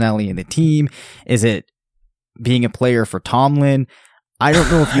personality in the team? Is it being a player for Tomlin? I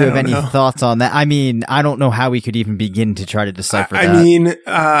don't know if you have any thoughts on that. I mean, I don't know how we could even begin to try to decipher that. I mean,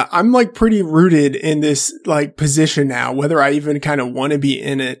 I'm like pretty rooted in this like position now, whether I even kind of want to be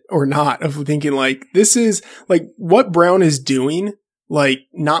in it or not, of thinking like this is like what Brown is doing, like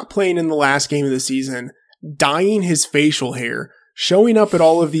not playing in the last game of the season, dyeing his facial hair, showing up at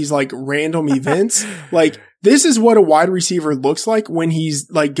all of these like random events. Like this is what a wide receiver looks like when he's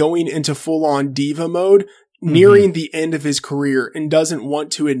like going into full on diva mode, nearing the end of his career and doesn't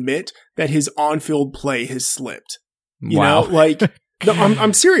want to admit that his on-field play has slipped. You know, like, no,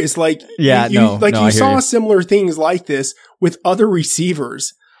 I'm serious. Like, you saw similar things like this with other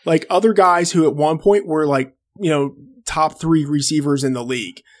receivers, like other guys who at one point were like, top 3 receivers in the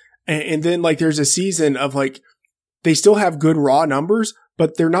league. And then like there's a season of like they still have good raw numbers,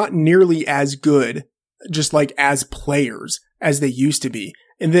 but they're not nearly as good, just like as players as they used to be.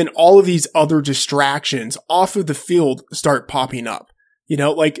 And then all of these other distractions off of the field start popping up. You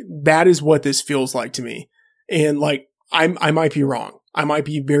know, like that is what this feels like to me. And like, I might be wrong. I might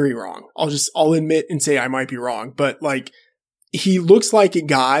be very wrong. I'll admit and say I might be wrong, but like he looks like a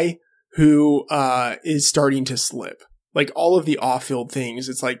guy who, is starting to slip. Like all of the off-field things.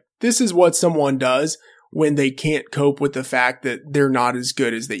 It's like, this is what someone does when they can't cope with the fact that they're not as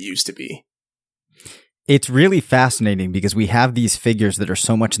good as they used to be. It's really fascinating because we have these figures that are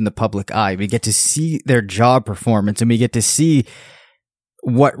so much in the public eye. We get to see their job performance and we get to see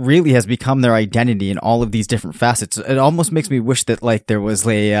what really has become their identity in all of these different facets. It almost makes me wish that like there was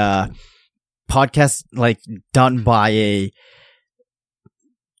a podcast like done by a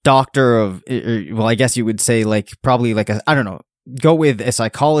doctor of, well, I guess you would say like probably like I don't know, go with a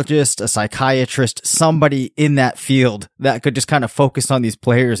psychologist, a psychiatrist, somebody in that field that could just kind of focus on these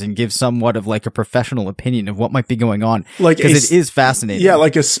players and give somewhat of like a professional opinion of what might be going on. Like, because it is fascinating. Yeah,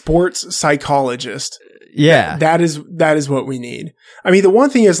 like a sports psychologist. Yeah. That is what we need. I mean, the one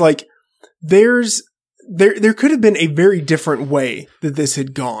thing is like, there could have been a very different way that this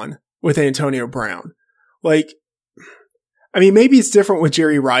had gone with Antonio Brown. Like, I mean, maybe it's different with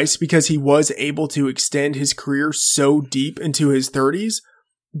Jerry Rice because he was able to extend his career so deep into his 30s.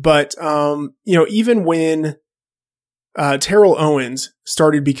 But, you know, even when Terrell Owens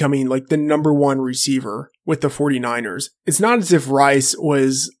started becoming like the number one receiver with the 49ers, it's not as if Rice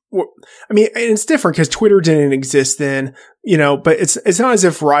was, I mean, it's different because Twitter didn't exist then, you know, but it's not as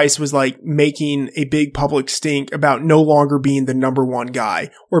if Rice was like making a big public stink about no longer being the number one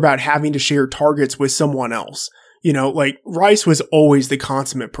guy or about having to share targets with someone else. You know, like Rice was always the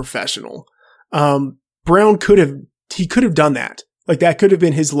consummate professional. Brown could have done that. Like that could have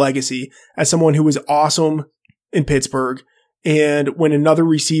been his legacy as someone who was awesome in Pittsburgh. And when another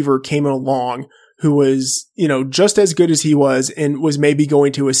receiver came along who was, you know, just as good as he was and was maybe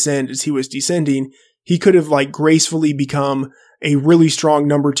going to ascend as he was descending, he could have like gracefully become a really strong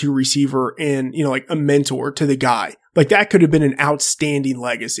number two receiver and, you know, like a mentor to the guy. Like that could have been an outstanding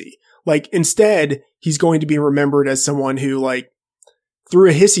legacy. Like instead, he's going to be remembered as someone who like threw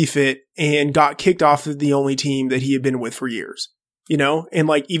a hissy fit and got kicked off of the only team that he had been with for years, you know, and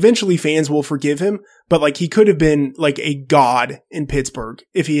like eventually fans will forgive him, but like he could have been like a god in Pittsburgh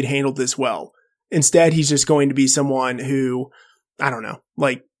if he had handled this well. Instead, he's just going to be someone who, I don't know,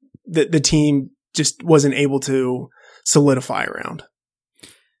 like the team just wasn't able to solidify around.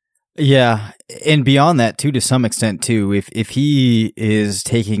 Yeah. And beyond that too, to some extent too, if he is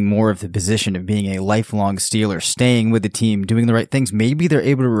taking more of the position of being a lifelong Steeler, staying with the team, doing the right things, maybe they're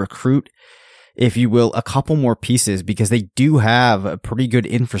able to recruit, if you will, a couple more pieces because they do have a pretty good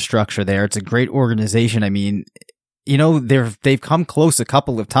infrastructure there. It's a great organization. I mean, you know, they've come close a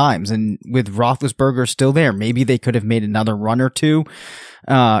couple of times, and with Roethlisberger still there, maybe they could have made another run or two,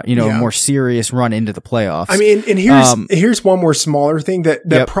 a more serious run into the playoffs. I mean, and here's one more smaller thing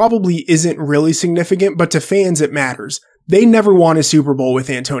that probably isn't really significant, but to fans it matters. They never won a Super Bowl with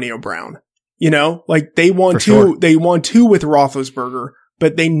Antonio Brown. You know, like they won they won two with Roethlisberger,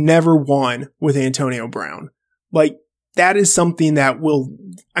 but they never won with Antonio Brown. Like that is something that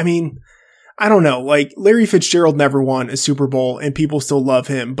I don't know, like Larry Fitzgerald never won a Super Bowl and people still love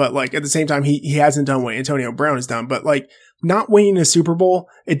him, but like at the same time, he hasn't done what Antonio Brown has done, but like not winning a Super Bowl,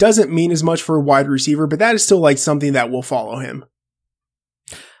 it doesn't mean as much for a wide receiver, but that is still like something that will follow him.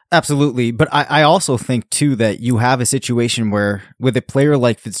 Absolutely. But I also think too that you have a situation where with a player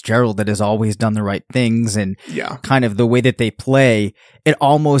like Fitzgerald that has always done the right things and kind of the way that they play, it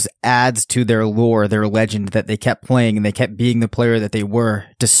almost adds to their lore, their legend that they kept playing and they kept being the player that they were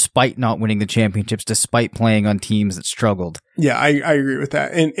despite not winning the championships, despite playing on teams that struggled. Yeah, I agree with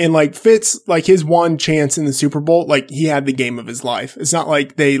that. And like Fitz, like his one chance in the Super Bowl, like he had the game of his life. It's not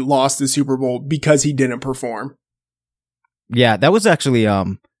like they lost the Super Bowl because he didn't perform. Yeah, that was actually,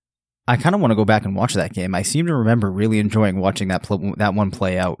 I kind of want to go back and watch that game. I seem to remember really enjoying watching that one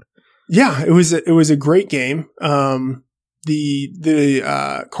play out. Yeah, it was a great game.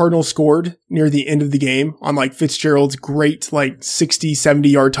 The Cardinals scored near the end of the game on like Fitzgerald's great like 60,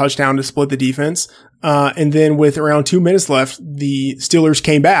 70-yard touchdown to split the defense. And then with around 2 minutes left, the Steelers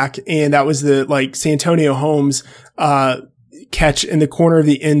came back, and that was the like Santonio Holmes catch in the corner of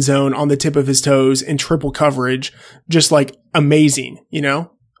the end zone on the tip of his toes in triple coverage, just like amazing, you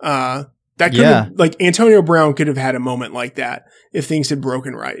know? That could have, like Antonio Brown could have had a moment like that if things had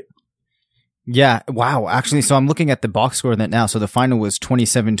broken right. Yeah. Wow. Actually, so I'm looking at the box score of that now. So the final was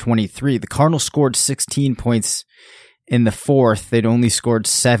 27-23. The Cardinals scored 16 points in the fourth. They'd only scored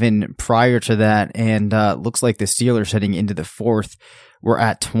 7 prior to that, and looks like the Steelers heading into the fourth were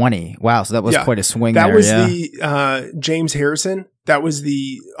at 20. Wow, so that was quite a swing that there. Was the James Harrison. That was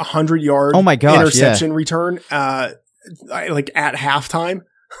the 100-yard interception return like at halftime.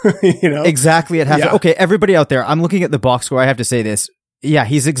 Exactly at halftime. Yeah. Okay, everybody out there, I'm looking at the box score. I have to say this. Yeah,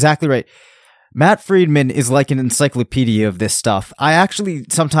 he's exactly right. Matt Friedman is like an encyclopedia of this stuff. I actually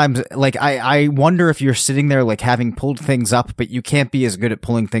sometimes, like, I wonder if you're sitting there, like, having pulled things up, but you can't be as good at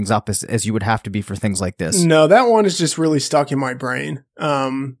pulling things up as you would have to be for things like this. No, that one is just really stuck in my brain.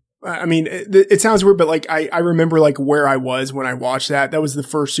 I mean, it sounds weird, but like, I remember like where I was when I watched that. That was the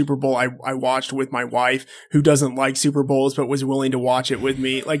first Super Bowl I watched with my wife, who doesn't like Super Bowls, but was willing to watch it with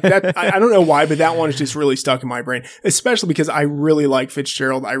me. Like that, I don't know why, but that one is just really stuck in my brain, especially because I really like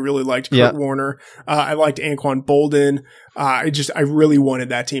Fitzgerald. I really liked Kurt Warner. I liked Anquan Boldin. I really wanted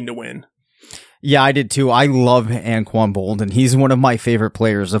that team to win. Yeah, I did too. I love Anquan Boldin. He's one of my favorite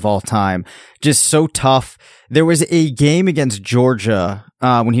players of all time. Just so tough. There was a game against Georgia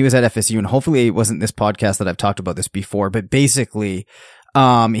when he was at FSU, and hopefully it wasn't this podcast that I've talked about this before, but basically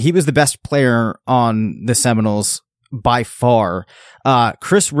he was the best player on the Seminoles by far.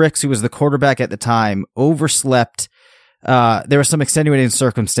 Chris Ricks, who was the quarterback at the time, overslept. There were some extenuating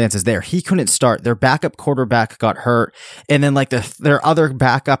circumstances there. He couldn't start. Their backup quarterback got hurt. And then like their other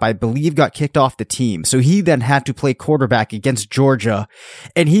backup, I believe, got kicked off the team. So he then had to play quarterback against Georgia.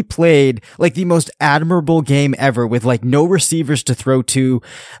 And he played like the most admirable game ever with like no receivers to throw to.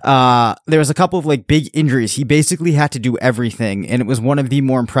 There was a couple of like big injuries. He basically had to do everything. And it was one of the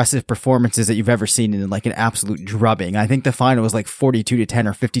more impressive performances that you've ever seen in like an absolute drubbing. I think the final was like 42-10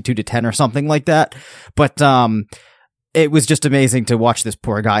 or 52-10 or something like that. But, it was just amazing to watch this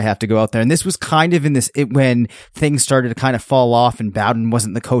poor guy have to go out there. And this was kind of when things started to kind of fall off and Bowden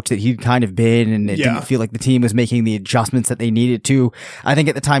wasn't the coach that he'd kind of been, and it didn't feel like the team was making the adjustments that they needed to. I think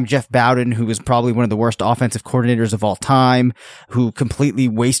at the time, Jeff Bowden, who was probably one of the worst offensive coordinators of all time, who completely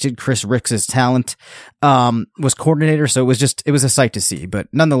wasted Chris Ricks' talent, was coordinator. So it was a sight to see, but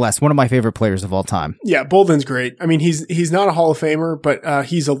nonetheless, one of my favorite players of all time. Yeah. Boldin's great. I mean, he's not a Hall of Famer, but,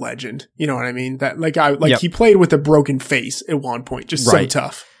 he's a legend. You know what I mean? That he played with a broken face at one point, just so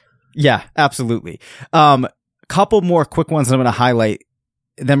tough. Yeah, absolutely. Couple more quick ones that I'm going to highlight.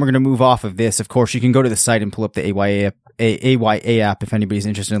 Then we're going to move off of this. Of course, you can go to the site and pull up the AYA app if anybody's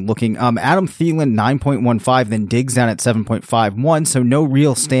interested in looking. Adam Thielen, 9.15, then Diggs down at 7.51. So no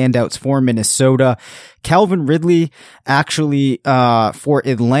real standouts for Minnesota. Calvin Ridley actually, for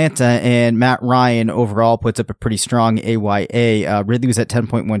Atlanta, and Matt Ryan overall puts up a pretty strong AYA. Ridley was at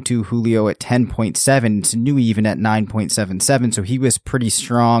 10.12, Julio at 10.7, Sanu even at 9.77. So he was pretty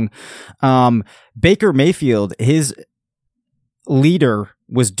strong. Baker Mayfield, his leader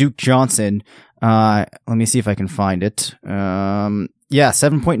was Duke Johnson. Let me see if I can find it.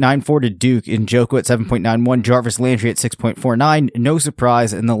 7.94 to Duke, Njoku at 7.91, Jarvis Landry at 6.49. No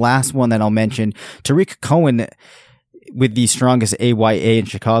surprise. And the last one that I'll mention, Tariq Cohen with the strongest AYA in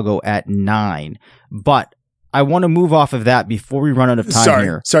Chicago at 9. But I want to move off of that before we run out of time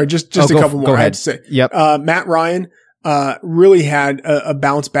here. Sorry, just a couple more. Go ahead. I had to say. Yep. Matt Ryan really had a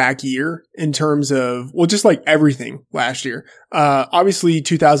bounce back year in terms of, well, just like everything last year. Obviously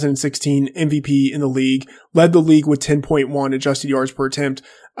 2016 MVP in the league, led the league with 10.1 adjusted yards per attempt.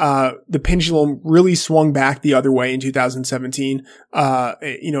 The pendulum really swung back the other way in 2017.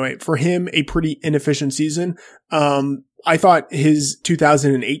 For him, a pretty inefficient season. I thought his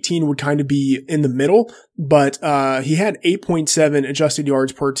 2018 would kind of be in the middle, but, he had 8.7 adjusted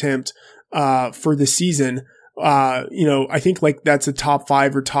yards per attempt, for the season. I think like that's a top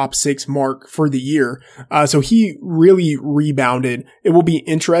 5 or top 6 mark for the year. So he really rebounded. It will be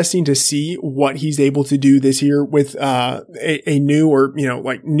interesting to see what he's able to do this year with, a new or,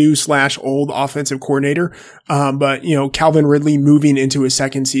 new/old offensive coordinator. But Calvin Ridley moving into his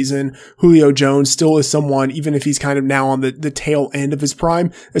second season, Julio Jones still is someone, even if he's kind of now on the tail end of his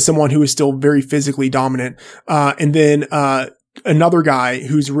prime, is someone who is still very physically dominant. And then, another guy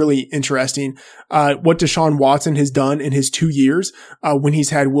who's really interesting, what Deshaun Watson has done in his 2 years, when he's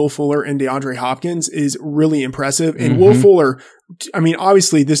had Will Fuller and DeAndre Hopkins is really impressive. And Will Fuller, I mean,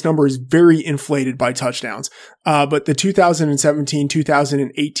 obviously this number is very inflated by touchdowns. But the 2017,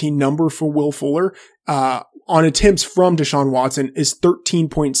 2018 number for Will Fuller, on attempts from Deshaun Watson is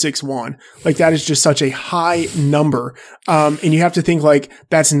 13.61. Like that is just such a high number. And you have to think like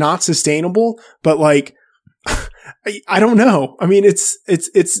that's not sustainable, but like, I don't know. I mean,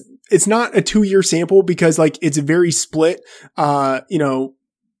 it's not a 2-year sample because like it's very split.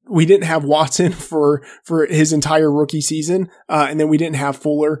 we didn't have Watson for his entire rookie season. And then we didn't have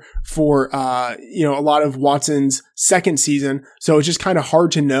Fuller for, a lot of Watson's second season. So it's just kind of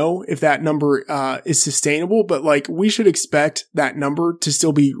hard to know if that number, is sustainable, but like we should expect that number to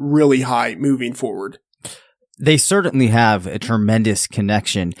still be really high moving forward. They certainly have a tremendous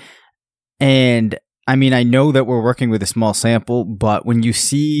connection. And I mean, I know that we're working with a small sample, but when you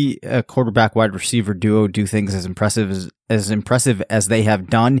see a quarterback wide receiver duo do things as impressive as they have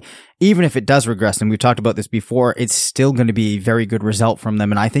done, even if it does regress, and we've talked about this before, it's still going to be a very good result from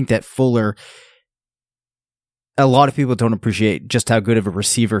them. And I think that Fuller, a lot of people don't appreciate just how good of a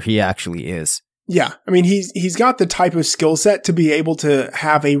receiver he actually is. Yeah. I mean, he's got the type of skill set to be able to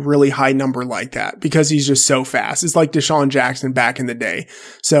have a really high number like that because he's just so fast. It's like Deshaun Jackson back in the day.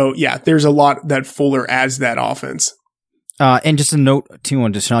 So yeah, there's a lot that Fuller adds to that offense. And just a note too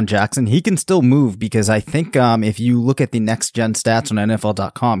on Deshaun Jackson, he can still move because I think, if you look at the next gen stats on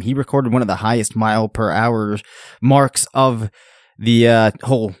NFL.com, he recorded one of the highest mile per hour marks of the,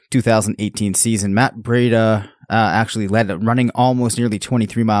 whole 2018 season. Matt Breida, actually led it, running almost nearly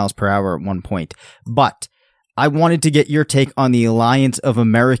 23 miles per hour at one point. But I wanted to get your take on the Alliance of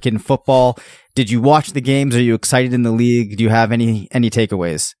American Football. Did you watch the games? Are you excited in the league? Do you have any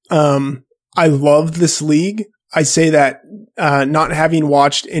takeaways? I love this league. I say that, not having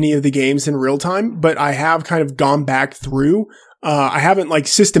watched any of the games in real time, but I have kind of gone back through. I haven't like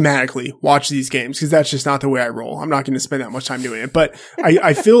systematically watched these games because that's just not the way I roll. I'm not going to spend that much time doing it, but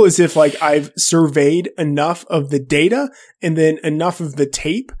I feel as if like I've surveyed enough of the data and then enough of the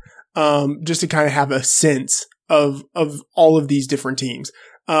tape, just to kind of have a sense of all of these different teams.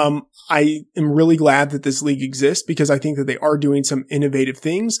 I am really glad that this league exists because I think that they are doing some innovative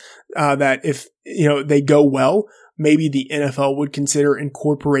things, that if, they go well, maybe the NFL would consider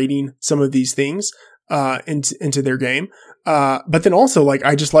incorporating some of these things, into their game. But then also like,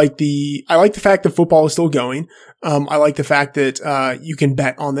 I like the fact that football is still going. I like the fact that, you can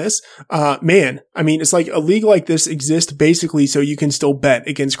bet on this. Man, I mean, it's like a league like this exists basically so you can still bet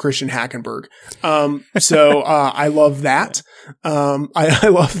against Christian Hackenberg. I love that. I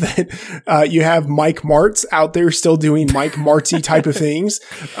love that, you have Mike Martz out there still doing Mike Martzy type of things.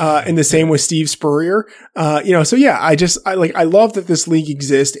 And the same with Steve Spurrier. So yeah, I love that this league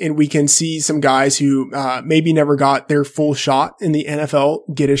exists and we can see some guys who, maybe never got their full shot in the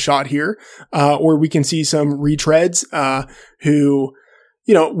NFL get a shot here. Or we can see some retreads, who,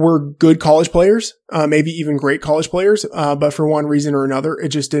 were good college players, maybe even great college players. But for one reason or another, it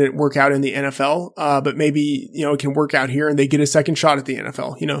just didn't work out in the NFL. But maybe, it can work out here and they get a second shot at the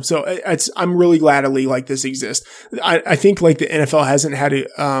NFL, so I'm really glad a league like this exists. I think like the NFL hasn't had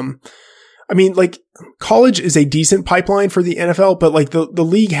college is a decent pipeline for the NFL, but like the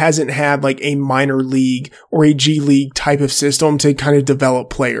league hasn't had like a minor league or a G League type of system to kind of develop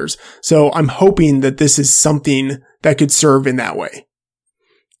players. So I'm hoping that this is something that could serve in that way.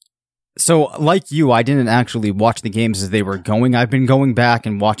 So like you, I didn't actually watch the games as they were going. I've been going back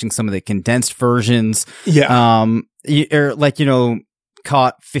and watching some of the condensed versions. Yeah.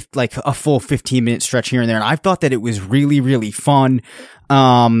 Caught like a full 15-minute stretch here and there. And I thought that it was really, really fun.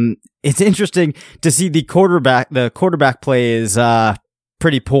 It's interesting to see the quarterback play is,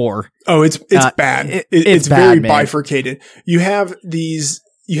 pretty poor. Oh, it's bad. It's bad, very bifurcated. You have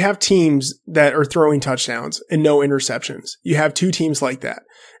teams that are throwing touchdowns and no interceptions. You have two teams like that.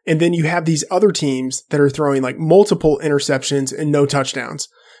 And then you have these other teams that are throwing like multiple interceptions and no touchdowns.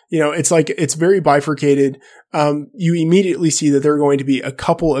 It's very bifurcated. You immediately see that there are going to be a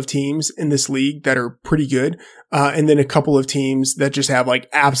couple of teams in this league that are pretty good. And then a couple of teams that just have like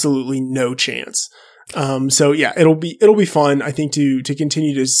absolutely no chance. So yeah, it'll be fun, I think, to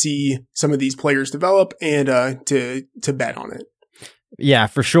continue to see some of these players develop and, to bet on it. Yeah,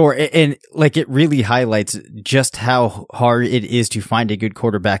 for sure. And like it really highlights just how hard it is to find a good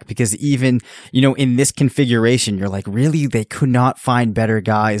quarterback because even, in this configuration, you're like, really, they could not find better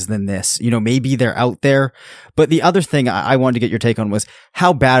guys than this. Maybe they're out there. But the other thing I wanted to get your take on was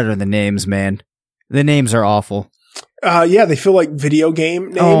how bad are the names, man? The names are awful. Yeah, they feel like video game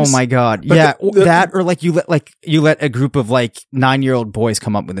names. Oh my God. But yeah. Or like you let a group of like 9-year-old boys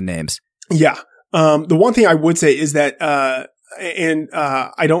come up with the names. Yeah. The one thing I would say is that,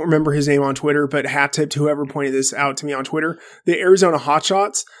 I don't remember his name on Twitter, but hat tip to whoever pointed this out to me on Twitter, the Arizona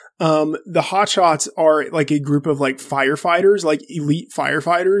Hotshots. The Hotshots are like a group of like firefighters, like elite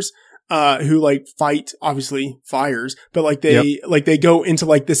firefighters, who like fight obviously fires, but like they go into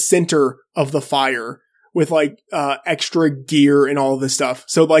like the center of the fire with like extra gear and all of this stuff.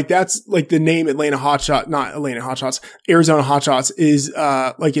 So like that's like the name Arizona Hotshots is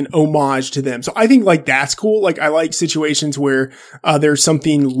like an homage to them. So I think like that's cool. Like I like situations where there's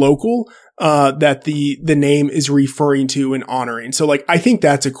something local that the name is referring to and honoring. So like I think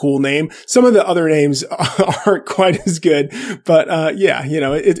that's a cool name. Some of the other names aren't quite as good, but yeah, you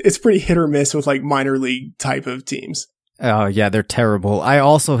know, it's pretty hit or miss with like minor league type of teams. Oh, yeah, they're terrible. I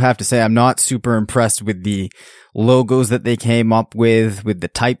also have to say I'm not super impressed with the logos that they came up with the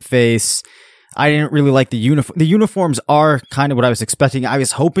typeface. I didn't really like the uniform. The uniforms are kind of what I was expecting. I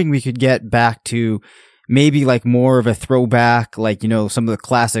was hoping we could get back to maybe like more of a throwback, like, you know, some of the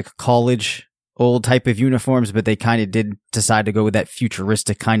classic college old type of uniforms, but they kind of did decide to go with that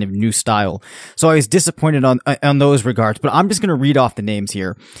futuristic kind of new style. So I was disappointed on those regards, but I'm just going to read off the names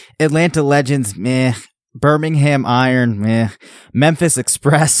here. Atlanta Legends, meh. Birmingham Iron, meh. Memphis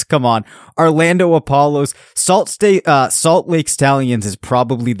Express, come on. Orlando Apollos, Salt Lake Stallions is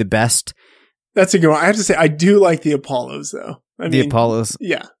probably the best. That's a good one. I have to say, I do like the Apollos though. Apollos.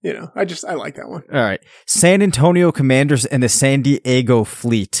 Yeah, you know, I like that one. All right. San Antonio Commanders and the San Diego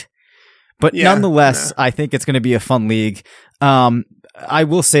Fleet. But nonetheless, I think it's going to be a fun league. I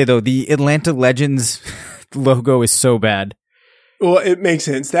will say though, the Atlanta Legends logo is so bad. Well, it makes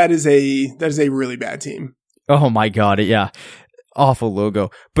sense. That is a really bad team. Oh my God. Yeah. Awful logo.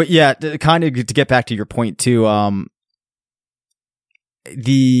 But yeah, to get back to your point too, I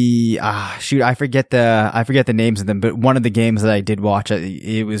forget the names of them, but one of the games that I did watch,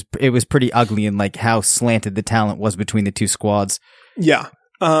 it was pretty ugly and like how slanted the talent was between the two squads. Yeah.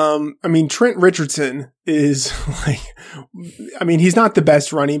 I mean, Trent Richardson is like, I mean, he's not the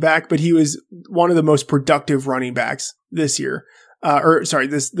best running back, but he was one of the most productive running backs this year.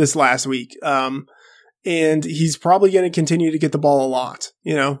 This last week. And he's probably going to continue to get the ball a lot.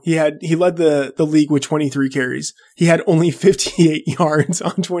 You know, he led the league with 23 carries. He had only 58 yards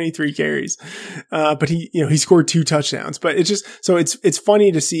on 23 carries. But he scored 2 touchdowns, but it's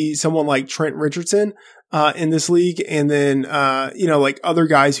funny to see someone like Trent Richardson, in this league. And then, like other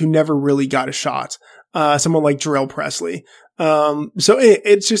guys who never really got a shot. Someone like Jarrell Presley. So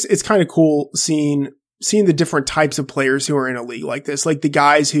it's kind of cool seeing the different types of players who are in a league like this, like the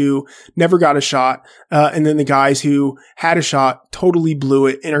guys who never got a shot, and then the guys who had a shot, totally blew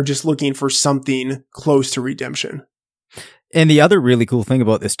it, and are just looking for something close to redemption. And the other really cool thing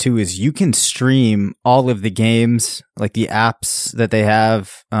about this too is you can stream all of the games, like the apps that they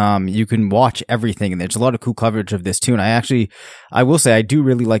have. You can watch everything, and there's a lot of cool coverage of this too. And I will say I do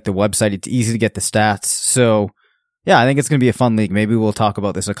really like the website. It's easy to get the stats. So yeah, I think it's going to be a fun league. Maybe we'll talk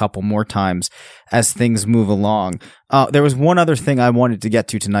about this a couple more times as things move along. There was one other thing I wanted to get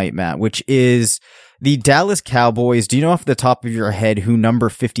to tonight, Matt, which is the Dallas Cowboys. Do you know off the top of your head who number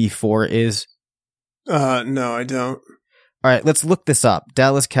 54 is? No, I don't. All right, let's look this up.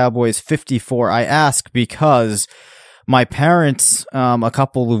 Dallas Cowboys 54. I ask because my parents, a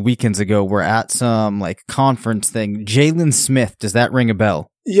couple of weekends ago, were at some like conference thing. Jalen Smith, does that ring a bell?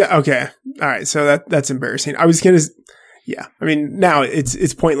 Yeah. Okay. All right. So that's embarrassing. I mean, now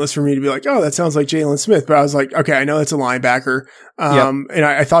it's pointless for me to be like, oh, that sounds like Jalen Smith. But I was like, okay, I know it's a linebacker. And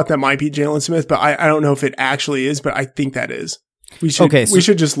I thought that might be Jalen Smith, but I don't know if it actually is, but I think that is. We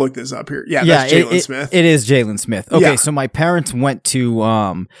should just look this up here. Yeah. That's Jalen Smith. It is Jalen Smith. Okay. Yeah. So my parents went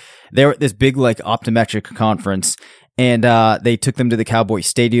to, they were at this big like optometric conference. And they took them to the Cowboy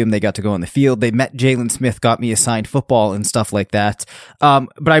Stadium. They got to go on the field. They met Jalen Smith, got me a signed football and stuff like that.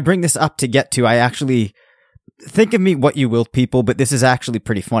 But I bring this up to get to, I actually think of me what you will, people, but this is actually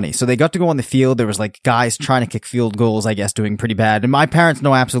pretty funny. So they got to go on the field. There was like guys trying to kick field goals, I guess, doing pretty bad. And my parents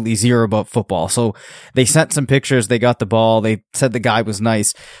know absolutely zero about football. So they sent some pictures. They got the ball. They said the guy was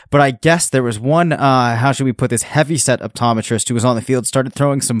nice. But I guess there was one, how should we put this, heavyset optometrist who was on the field, started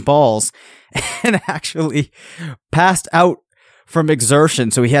throwing some balls and actually passed out from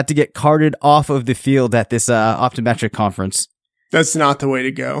exertion. So he had to get carted off of the field at this optometric conference. That's not the way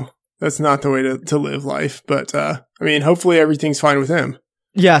to go. That's not the way to live life. But, I mean, hopefully everything's fine with him.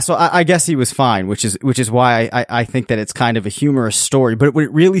 Yeah, so I guess he was fine, which is why I think that it's kind of a humorous story. But what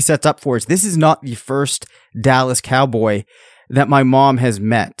it really sets up for is this is not the first Dallas Cowboy that my mom has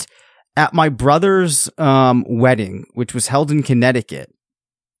met. At my brother's wedding, which was held in Connecticut,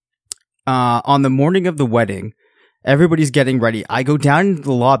 on the morning of the wedding, everybody's getting ready. I go down into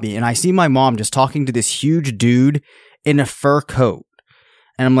the lobby and I see my mom just talking to this huge dude in a fur coat.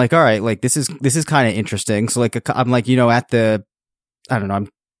 And I'm like, all right, like this is kind of interesting. So like, I'm like, I'm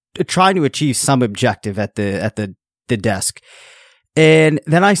trying to achieve some objective at the desk. And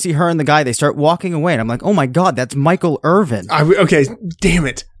then I see her and the guy, they start walking away and I'm like, oh my God, that's Michael Irvin. Okay. Damn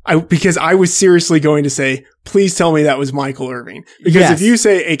it. Because I was seriously going to say, please tell me that was Michael Irvin. Because if you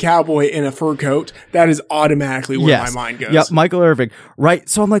say a cowboy in a fur coat, that is automatically where my mind goes. Yep, Michael Irvin. Right.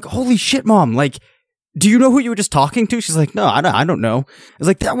 So I'm like, holy shit, Mom. Like, do you know who you were just talking to? She's like, no, I don't know. I was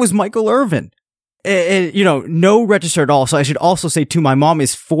like, that was Michael Irvin. And, no register at all. So I should also say too, my mom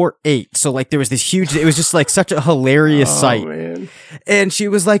is 4'8". So like there was this huge, it was just like such a hilarious sight. Man. And she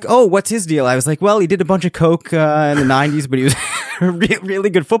was like, oh, what's his deal? I was like, well, he did a bunch of coke in the 90s, but he was a really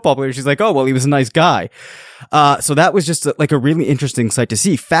good football player. She's like, oh, well, he was a nice guy. So that was just like a really interesting sight to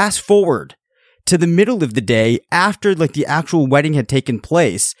see. Fast forward to the middle of the day after like the actual wedding had taken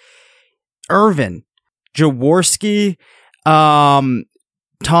place. Irvin, Jaworski,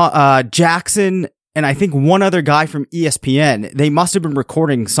 Jackson, and I think one other guy from ESPN, they must have been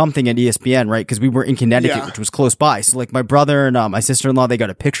recording something at ESPN, right? Because we were in Connecticut, which was close by. So like my brother and my sister-in-law, they got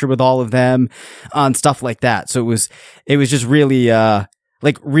a picture with all of them and stuff like that. So it was just really,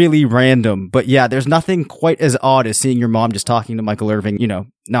 really random. But yeah, there's nothing quite as odd as seeing your mom just talking to Michael Irvin,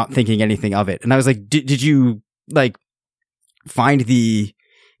 not thinking anything of it. And I was like, did you like find the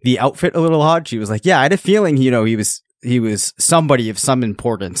outfit a little odd? She was like, yeah, I had a feeling, he was somebody of some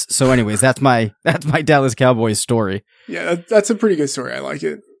importance. So anyways, that's my Dallas Cowboys story. Yeah, that's a pretty good story. I like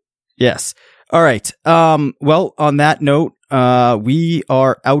it. Yes. All right. Well, on that note, we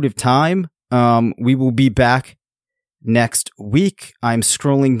are out of time. We will be back next week. I'm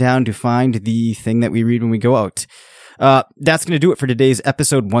scrolling down to find the thing that we read when we go out. That's going to do it for today's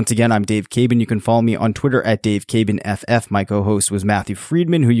episode. Once again, I'm Dave Cabin. You can follow me on Twitter at DaveCabinFF. My co-host was Matthew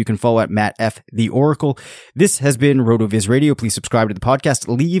Friedman, who you can follow at Matt F. The Oracle. This has been RotoViz Radio. Please subscribe to the podcast,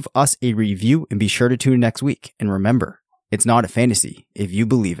 leave us a review, and be sure to tune in next week. And remember, it's not a fantasy if you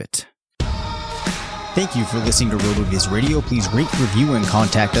believe it. Thank you for listening to RotoViz Radio. Please rate, review, and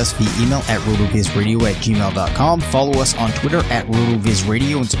contact us via email at rotovizradio@gmail.com. Follow us on Twitter at RotoViz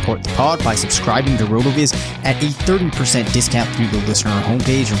Radio and support the pod by subscribing to RotoViz at a 30% discount through the listener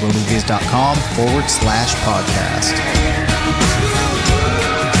homepage at rotoviz.com/podcast.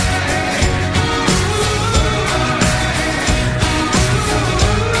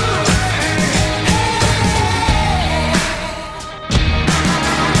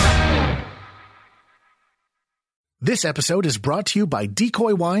 This episode is brought to you by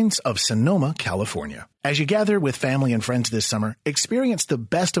Decoy Wines of Sonoma, California. As you gather with family and friends this summer, experience the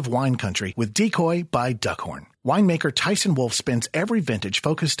best of wine country with Decoy by Duckhorn. Winemaker Tyson Wolf spends every vintage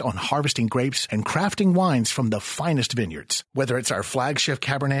focused on harvesting grapes and crafting wines from the finest vineyards. Whether it's our flagship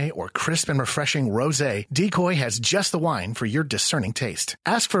Cabernet or crisp and refreshing Rosé, Decoy has just the wine for your discerning taste.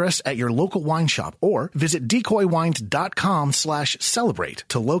 Ask for us at your local wine shop or visit decoywines.com/celebrate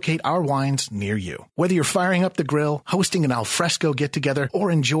to locate our wines near you. Whether you're firing up the grill, hosting an alfresco get-together,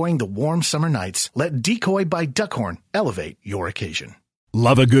 or enjoying the warm summer nights, let Decoy by Duckhorn elevate your occasion.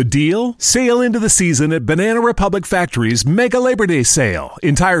 Love a good deal? Sail into the season at Banana Republic Factory's Mega Labor Day Sale.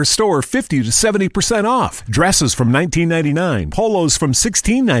 Entire store 50 to 70% off. Dresses from $19.99. Polos from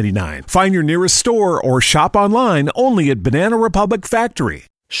 $16.99. Find your nearest store or shop online only at Banana Republic Factory.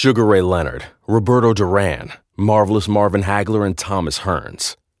 Sugar Ray Leonard, Roberto Duran, Marvelous Marvin Hagler, and Thomas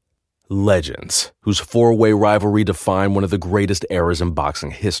Hearns. Legends, whose four-way rivalry defined one of the greatest eras in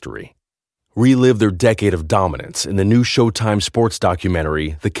boxing history. Relive their decade of dominance in the new Showtime sports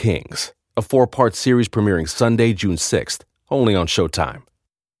documentary, The Kings, a 4-part series premiering Sunday, June 6th, only on Showtime.